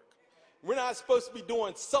good work. We're not supposed to be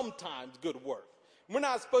doing sometimes good work. We're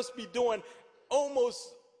not supposed to be doing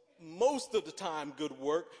almost most of the time good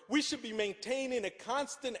work. We should be maintaining a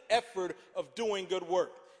constant effort of doing good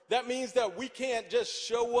work. That means that we can't just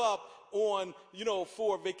show up on,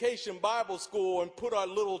 for vacation Bible school and put our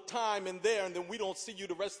little time in there and then we don't see you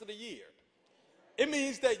the rest of the year. It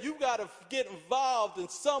means that you got to get involved in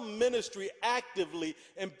some ministry actively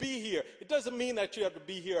and be here. It doesn't mean that you have to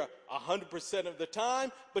be here 100% of the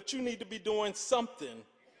time, but you need to be doing something.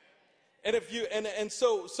 And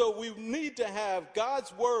so we need to have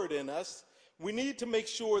God's word in us. We need to make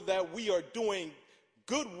sure that we are doing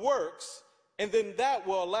good works, and then that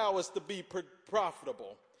will allow us to be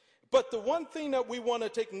profitable. But the one thing that we want to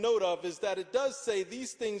take note of is that it does say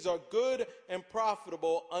these things are good and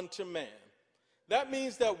profitable unto man. That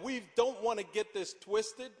means that we don't want to get this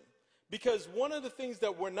twisted, because one of the things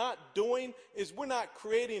that we're not doing is we're not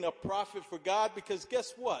creating a profit for God, because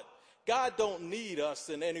guess what? God don't need us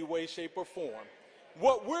in any way, shape, or form.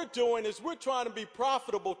 What we're doing is we're trying to be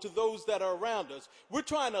profitable to those that are around us. We're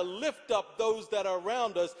trying to lift up those that are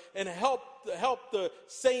around us and help the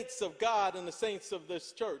saints of God and the saints of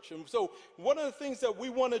this church. And so one of the things that we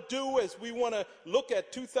want to do as we want to look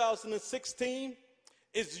at 2016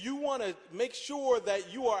 is you want to make sure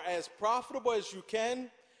that you are as profitable as you can,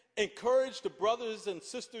 encourage the brothers and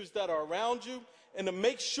sisters that are around you, and to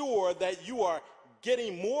make sure that you are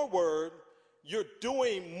getting more word, you're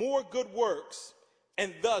doing more good works,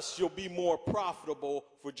 and thus you'll be more profitable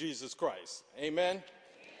for Jesus Christ. Amen?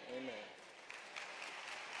 Amen.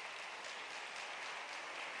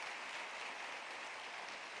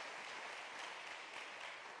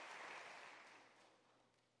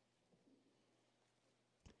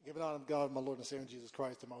 Giving honor to God, my Lord and Savior Jesus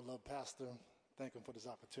Christ, and my beloved pastor. Thank him for this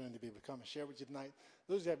opportunity to be able to come and share with you tonight.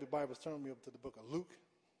 Those of you who have your Bibles, turn me up to the book of Luke.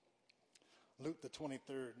 Luke, the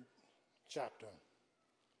 23rd chapter.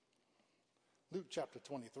 Luke chapter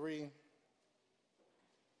 23.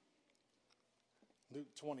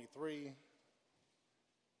 Luke 23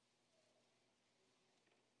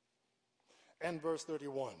 and verse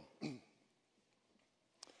 31.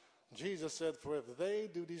 Jesus said, "For if they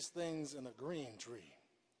do these things in a green tree,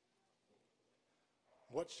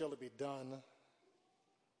 what shall it be done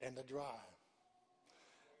in the dry?"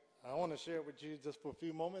 I want to share with you just for a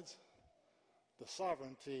few moments the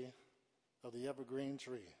sovereignty of the evergreen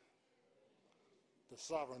tree. The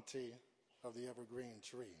sovereignty of the evergreen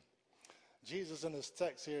tree. Jesus in this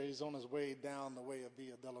text here, he's on his way down the way of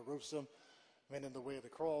Via Dolorosa, meaning the way of the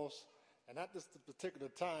cross. And at this particular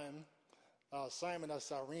time, Simon of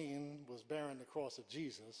Cyrene was bearing the cross of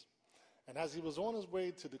Jesus. And as he was on his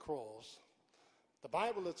way to the cross, the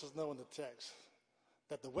Bible lets us know in the text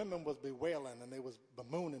that the women was bewailing and they was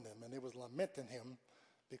bemoaning him and they was lamenting him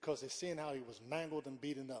because they seen how he was mangled and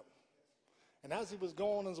beaten up. And as he was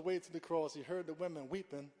going on his way to the cross, he heard the women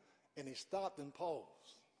weeping, and he stopped and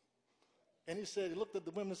paused. And he said, he looked at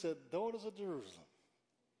the women and said, "Daughters of Jerusalem,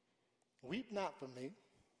 weep not for me,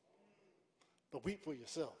 but weep for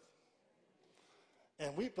yourself.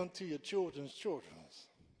 And weep unto your children's children.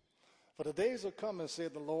 For the days are coming,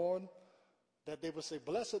 said the Lord, that they will say,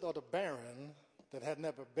 Blessed are the barren that had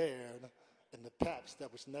never bared, and the paps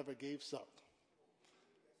that which never gave suck.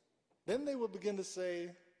 Then they will begin to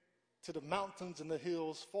say to the mountains and the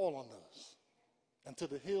hills, Fall on us, and to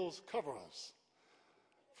the hills cover us.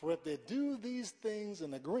 For if they do these things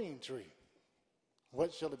in a green tree,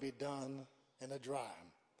 what shall it be done in a dry?"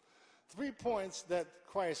 3 points that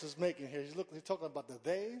Christ is making here. He's talking about the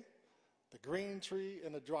they, the green tree,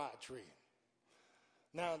 and the dry tree.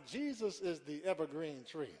 Now, Jesus is the evergreen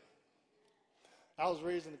tree. I was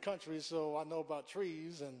raised in the country, so I know about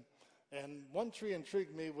trees, and one tree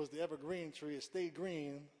intrigued me was the evergreen tree. It stayed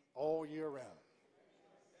green all year round.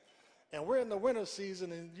 And we're in the winter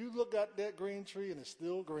season, and you look at that green tree, and it's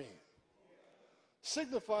still green,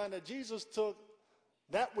 signifying that Jesus took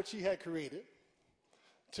that which he had created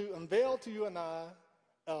to unveil to you and I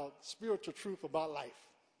a spiritual truth about life.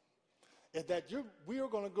 And that we are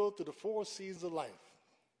going to go through the 4 seasons of life.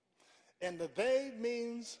 And the they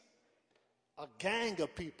means a gang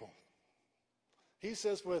of people. He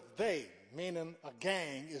says, with they, meaning a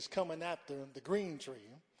gang, is coming after the green tree,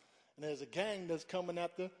 and there's a gang that's coming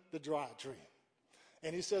after the dry tree.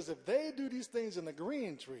 And he says, if they do these things in the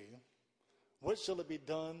green tree, what shall it be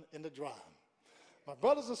done in the dry? My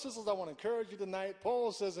brothers and sisters, I want to encourage you tonight.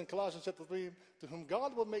 Paul says in Colossians chapter 3, to whom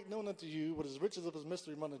God will make known unto you what is the riches of his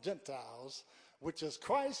mystery among the Gentiles, which is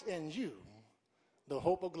Christ in you, the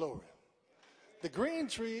hope of glory. The green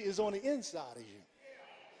tree is on the inside of you.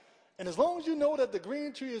 And as long as you know that the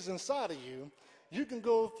green tree is inside of you, you can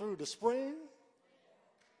go through the spring,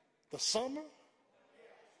 the summer,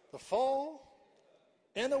 the fall,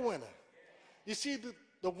 and the winter. You see,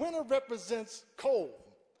 the winter represents cold.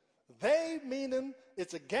 They, meaning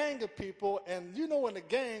it's a gang of people, and you know in a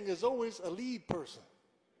gang is always a lead person.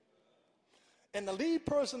 And the lead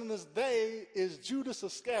person in this day is Judas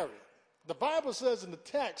Iscariot. The Bible says in the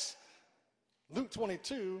text, Luke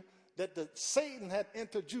 22, that Satan had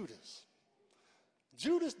entered Judas.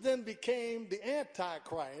 Judas then became the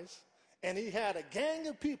Antichrist, and he had a gang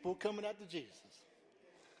of people coming after Jesus.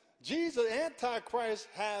 Jesus, Antichrist,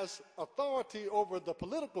 has authority over the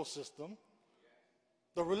political system,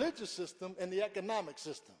 the religious system, and the economic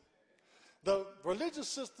system. The religious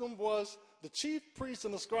system was the chief priests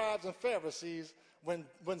and the scribes and Pharisees.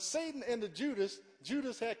 When Satan entered Judas,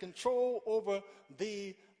 Judas had control over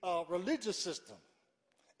the religious system.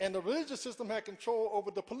 And the religious system had control over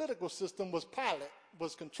the political system. Pilate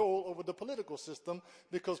was control over the political system,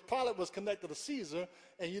 because Pilate was connected to Caesar,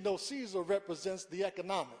 and you know Caesar represents the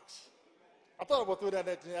economics. I thought I would throw that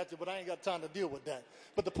at you, but I ain't got time to deal with that.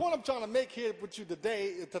 But the point I'm trying to make here with you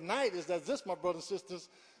tonight, is that this, my brothers and sisters,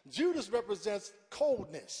 Judas represents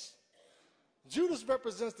coldness. Judas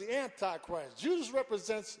represents the Antichrist. Judas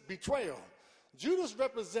represents betrayal. Judas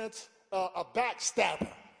represents a backstabber.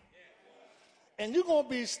 And you're going to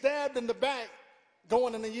be stabbed in the back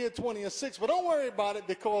going in the year 2006, but don't worry about it,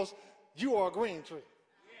 because you are a green tree.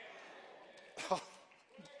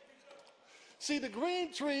 See, the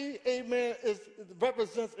green tree, amen,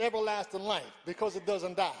 represents everlasting life, because it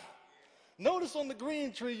doesn't die. Notice on the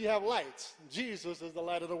green tree you have lights. Jesus is the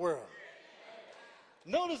light of the world.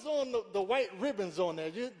 Notice on the white ribbons on there,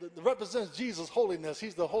 that represents Jesus' holiness.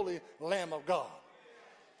 He's the holy Lamb of God.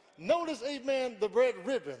 Notice, amen, the red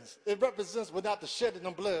ribbons. It represents without the shedding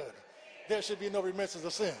of blood, there should be no remission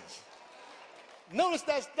of sins. Notice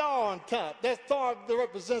that star on top. That star that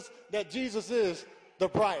represents that Jesus is the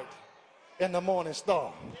bright and the morning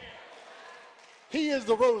star. He is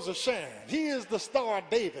the rose of Sharon. He is the star of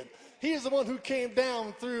David. He is the one who came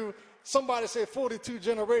down through, somebody said 42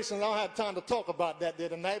 generations. I don't have time to talk about that there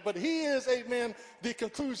tonight. But he is, amen, the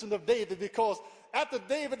conclusion of David, because after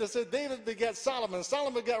David, it said David begat Solomon.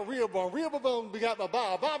 Solomon begat Rehoboam. Rehoboam begat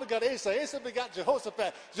Abba. Abba begat Asa. Asa begat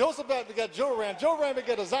Jehoshaphat. Jehoshaphat begat Joram. Joram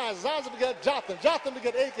begat Uzziah. Uzziah begat Jotham. Jotham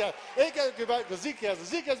begat Achaz. Achaz begat Ezekiel.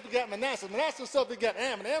 Ezekiel begat Manasseh. Manasseh himself begat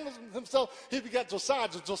Ammon. Ammon himself, he begat Josiah.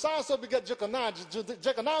 Josiah himself begat Jeconiah.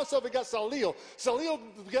 Jeconiah himself begat Salil. Salil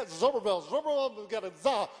begat Zerubbabel. Zerubbabel begat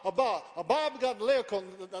Azar. Abba. Abba begat Eliakim.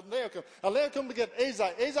 Eliakim begat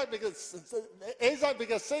Azai. Azai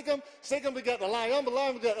begat Sachem. Sachem begat Eliam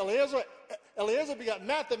begat Eliezer. Eliezer begat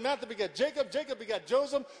Matthew. Matthew begat Jacob. Jacob begat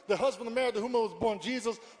Joseph, the husband of Mary, to whom was born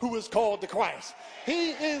Jesus, who is called the Christ. He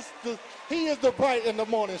is the bright and the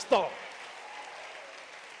morning star.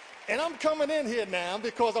 And I'm coming in here now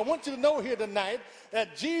because I want you to know here tonight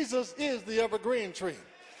that Jesus is the evergreen tree.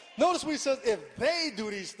 Notice we says, if they do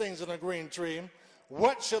these things in a green tree,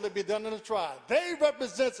 what shall it be done in the tribe? They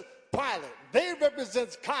represent Pilate. They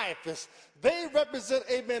represent Caiaphas. They represent,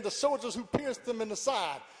 amen, the soldiers who pierced them in the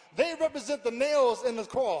side. They represent the nails in the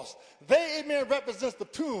cross. They, amen, represents the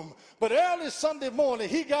tomb. But early Sunday morning,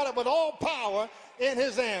 he got it with all power in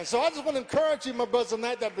his hands. So I just want to encourage you, my brothers,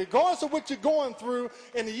 tonight, that regardless of what you're going through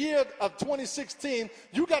in the year of 2016,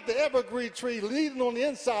 you got the evergreen tree leading on the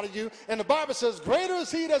inside of you. And the Bible says, greater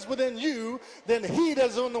is he that's within you than he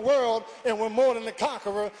that's in the world. And we're more than a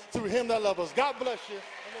conqueror through him that loves us. God bless you.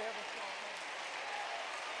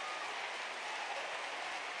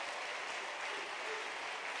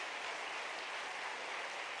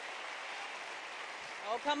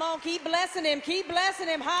 Oh, come on, keep blessing him, keep blessing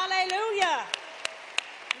him. Hallelujah.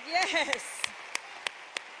 Yes.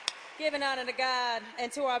 Giving honor to God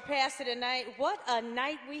and to our pastor tonight. What a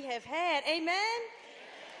night we have had. Amen.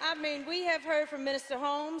 I mean, we have heard from Minister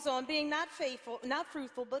Holmes on being not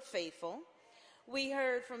fruitful, but faithful. We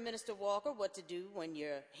heard from Minister Walker what to do when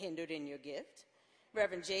you're hindered in your gift.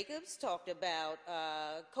 Reverend Jacobs talked about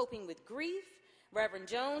coping with grief. Reverend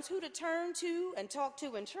Jones, who to turn to and talk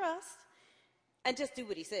to and trust. And just do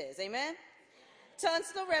what he says, amen?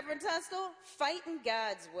 Tunstall, Reverend Tunstall, Fighting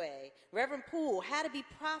God's Way. Reverend Poole, How to Be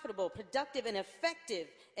Profitable, Productive, and Effective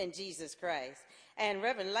in Jesus Christ. And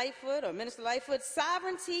Reverend Lightfoot, or Minister Lightfoot,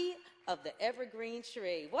 Sovereignty of the Evergreen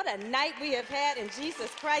Tree. What a night we have had in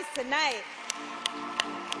Jesus Christ tonight.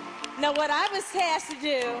 Now, what I was tasked to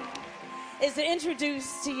do is to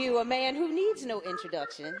introduce to you a man who needs no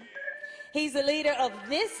introduction. He's the leader of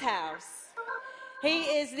this house. He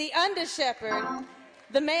is the under-shepherd,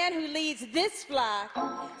 the man who leads this flock,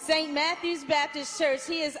 St. Matthew's Baptist Church.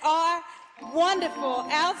 He is our wonderful,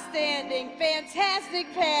 outstanding,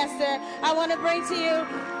 fantastic pastor. I want to bring to you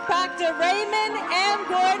Dr. Raymond M.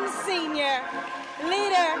 Gordon Sr.,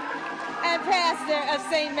 leader and pastor of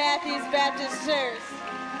St. Matthew's Baptist Church.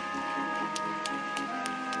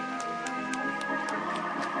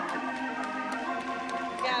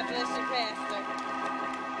 God bless you, Pastor.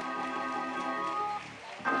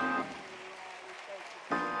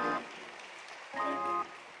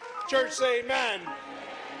 Church, say amen.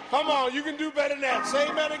 Come on, you can do better than that. Say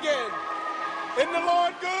amen again. Isn't the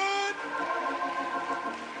Lord good?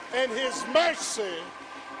 And his mercy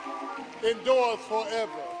endureth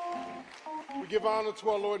forever. We give honor to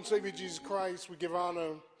our Lord and Savior Jesus Christ. We give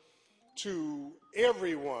honor to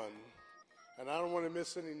everyone. And I don't want to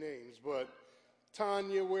miss any names, but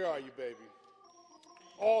Tanya, where are you, baby?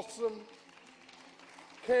 Awesome.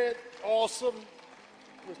 Kent, awesome.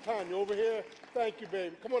 Miss Tanya over here. Thank you,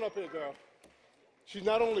 baby. Come on up here, girl. She's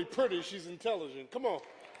not only pretty, she's intelligent. Come on.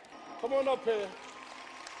 Come on up here.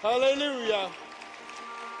 Hallelujah.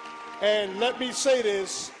 And let me say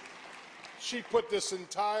this. She put this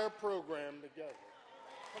entire program together.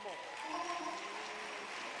 Come on.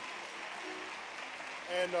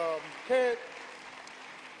 And Kent,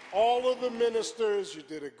 all of the ministers, you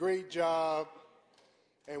did a great job.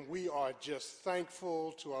 And we are just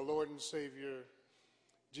thankful to our Lord and Savior,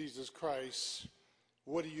 Jesus Christ.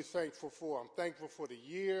 What are you thankful for? I'm thankful for the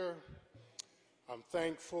year. I'm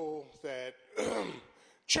thankful that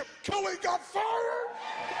Chip Kelly got fired.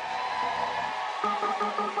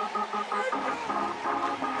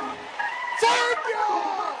 Thank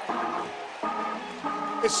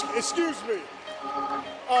you. Excuse me.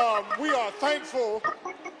 We are thankful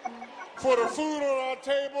for the food on our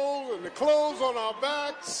tables and the clothes on our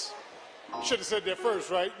backs. Should have said that first,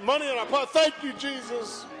 right? Money in our pocket. Thank you,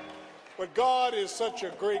 Jesus. But God is such a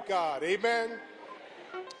great God. Amen.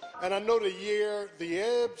 And I know the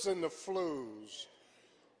ebbs and the flows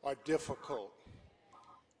are difficult.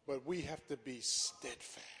 But we have to be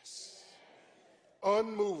steadfast,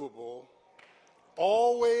 unmovable,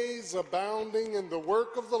 always abounding in the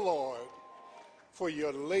work of the Lord, for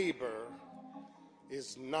your labor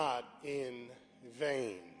is not in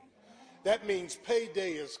vain. That means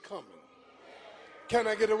payday is coming. Can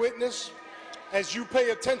I get a witness? As you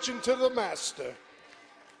pay attention to the master,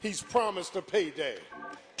 he's promised a payday.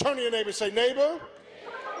 Turn to your neighbor and say, neighbor,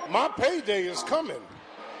 my payday is coming.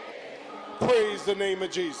 Praise the name of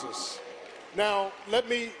Jesus. Now, let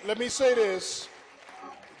me say this.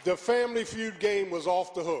 The Family Feud game was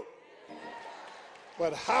off the hook.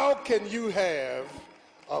 But how can you have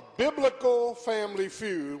a biblical family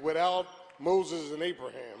feud without Moses and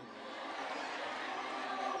Abraham?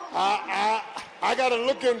 I got to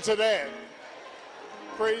look into that.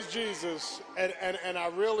 Praise Jesus. And I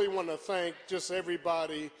really want to thank just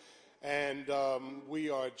everybody. And we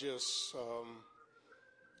are just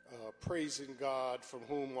praising God, from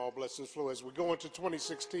whom all blessings flow. As we go into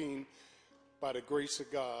 2016, by the grace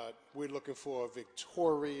of God, we're looking for a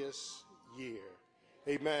victorious year.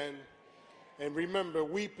 Amen. And remember,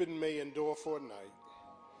 weeping may endure for a night,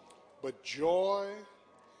 but joy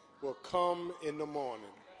will come in the morning.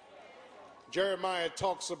 Jeremiah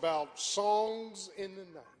talks about songs in the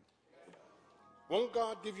night. Won't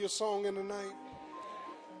God give you a song in the night?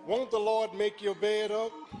 Won't the Lord make your bed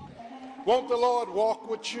up? Won't the Lord walk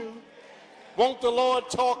with you? Won't the Lord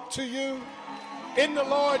talk to you? Isn't the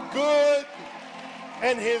Lord good?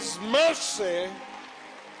 And his mercy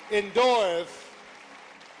endureth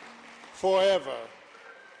forever.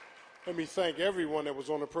 Let me thank everyone that was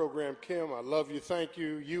on the program. Kim, I love you. Thank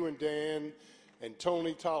you. You and Dan and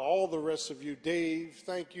Tony, Todd, all the rest of you. Dave,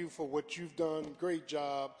 thank you for what you've done. Great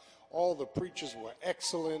job. All the preachers were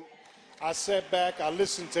excellent. I sat back. I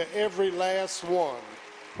listened to every last one.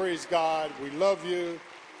 Praise God. We love you.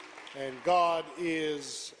 And God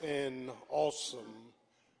is an awesome,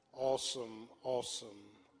 awesome, awesome,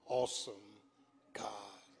 awesome God.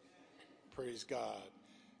 Praise God.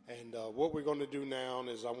 And what we're going to do now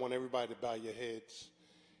is I want everybody to bow your heads.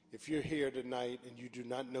 If you're here tonight and you do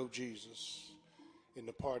not know Jesus in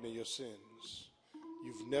the pardon of your sins,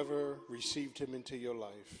 you've never received him into your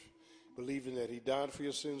life, believing that he died for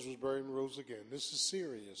your sins, was buried, and rose again. This is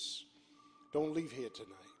serious. Don't leave here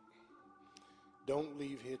tonight. Don't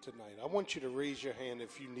leave here tonight. I want you to raise your hand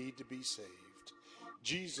if you need to be saved.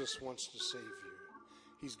 Jesus wants to save you.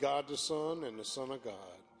 He's God the Son and the Son of God.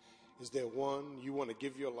 Is there one you want to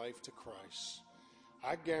give your life to Christ?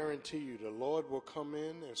 I guarantee you the Lord will come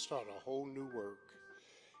in and start a whole new work.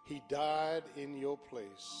 He died in your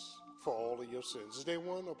place for all of your sins. Is there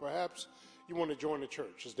one? Or perhaps you want to join the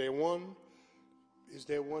church. Is there one? Is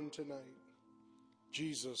there one tonight?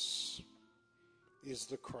 Jesus is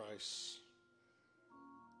the Christ.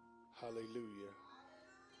 Hallelujah.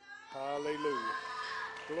 Hallelujah.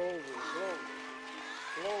 Glory, glory,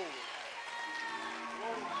 glory,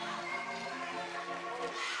 glory.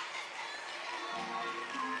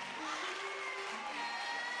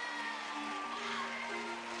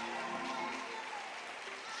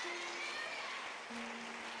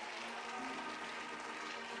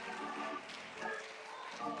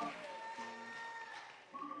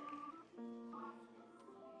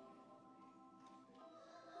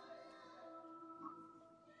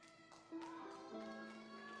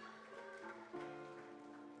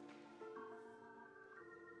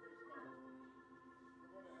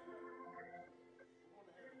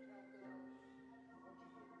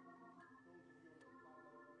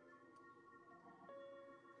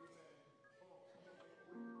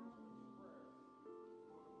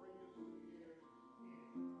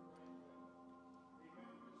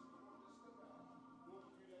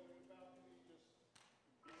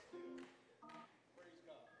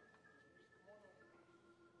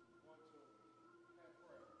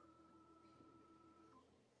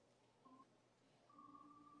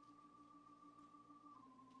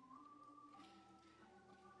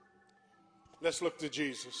 Let's look to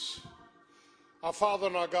Jesus. Our Father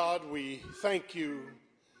and our God, we thank you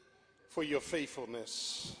for your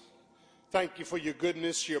faithfulness. Thank you for your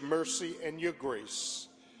goodness, your mercy, and your grace.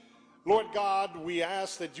 Lord God, we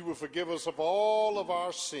ask that you will forgive us of all of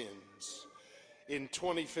our sins in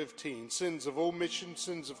 2015. Sins of omission,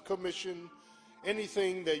 sins of commission,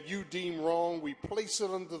 anything that you deem wrong, we place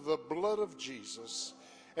it under the blood of Jesus.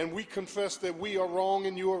 And we confess that we are wrong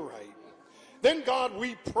and you are right. Then, God,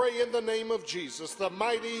 we pray in the name of Jesus, the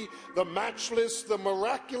mighty, the matchless, the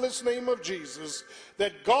miraculous name of Jesus,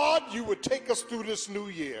 that, God, you would take us through this new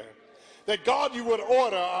year. That, God, you would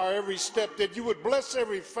order our every step, that you would bless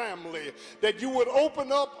every family, that you would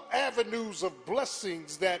open up avenues of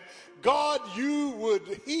blessings, that, God, you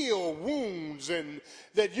would heal wounds, and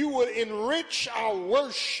that you would enrich our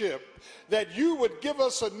worship, that you would give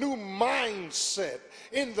us a new mindset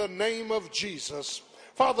in the name of Jesus.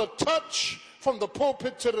 Father, touch from the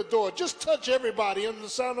pulpit to the door. Just touch everybody under the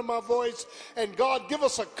sound of my voice. And God, give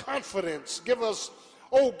us a confidence. Give us,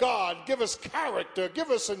 oh God, give us character.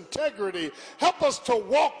 Give us integrity. Help us to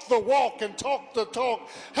walk the walk and talk the talk.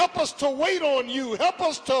 Help us to wait on you. Help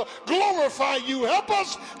us to glorify you. Help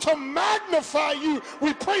us to magnify you.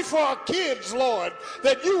 We pray for our kids, Lord,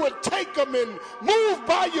 that you would take them and move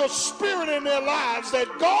by your spirit in their lives. That,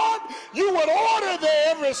 God, you would order their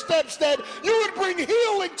every steps. That you would bring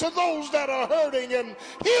healing to those that are hurting and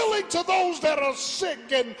healing to those that are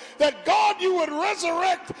sick. And that, God, you would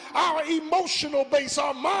resurrect our emotional base,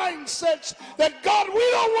 our mindsets, that, God, we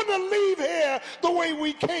don't want to leave here the way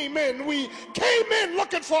we came in. We came in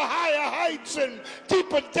looking for higher heights and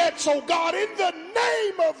deeper depths. Oh, God, in the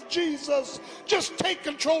name of Jesus, just take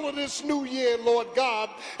control of this new year, Lord God.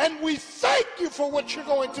 And we thank you for what you're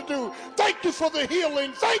going to do. Thank you for the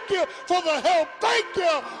healing. Thank you for the help. Thank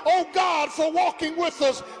you, oh God, for walking with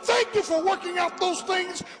us. Thank you for working out those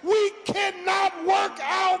things we cannot work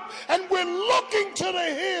out. And we're looking to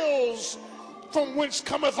the hills from whence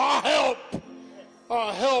cometh our help.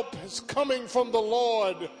 Our help is coming from the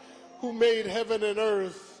Lord who made heaven and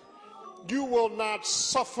earth. You will not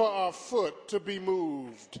suffer our foot to be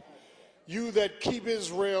moved. You that keep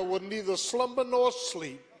Israel will neither slumber nor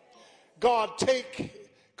sleep. God, take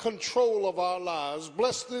control of our lives.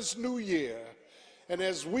 Bless this new year. And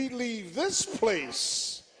as we leave this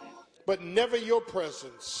place, but never your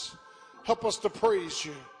presence, help us to praise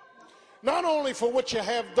you. Not only for what you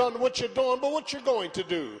have done, what you're doing, but what you're going to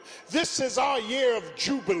do. This is our year of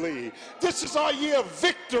jubilee. This is our year of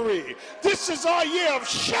victory. This is our year of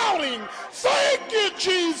shouting, thank you,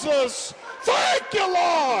 Jesus. Thank you,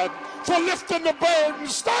 Lord, for lifting the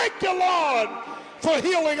burdens. Thank you, Lord, for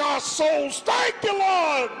healing our souls. Thank you,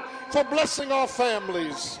 Lord, for blessing our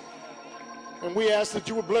families. And we ask that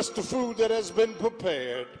you would bless the food that has been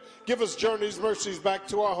prepared. Give us journeys, mercies back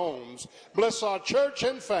to our homes. Bless our church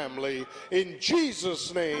and family. In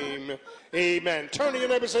Jesus' name, amen. Turn to your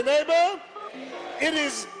neighbor and say, neighbor, It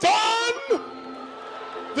is done.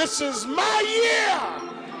 This is my year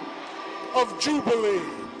of Jubilee.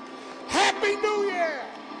 Happy New Year.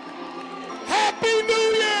 Happy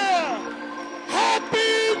New Year.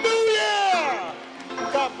 Happy New Year.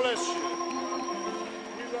 God bless you.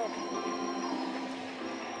 We love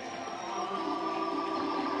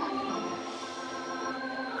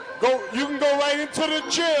you. You can go right into the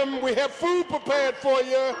gym. We have food prepared for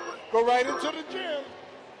you. Go right into the gym.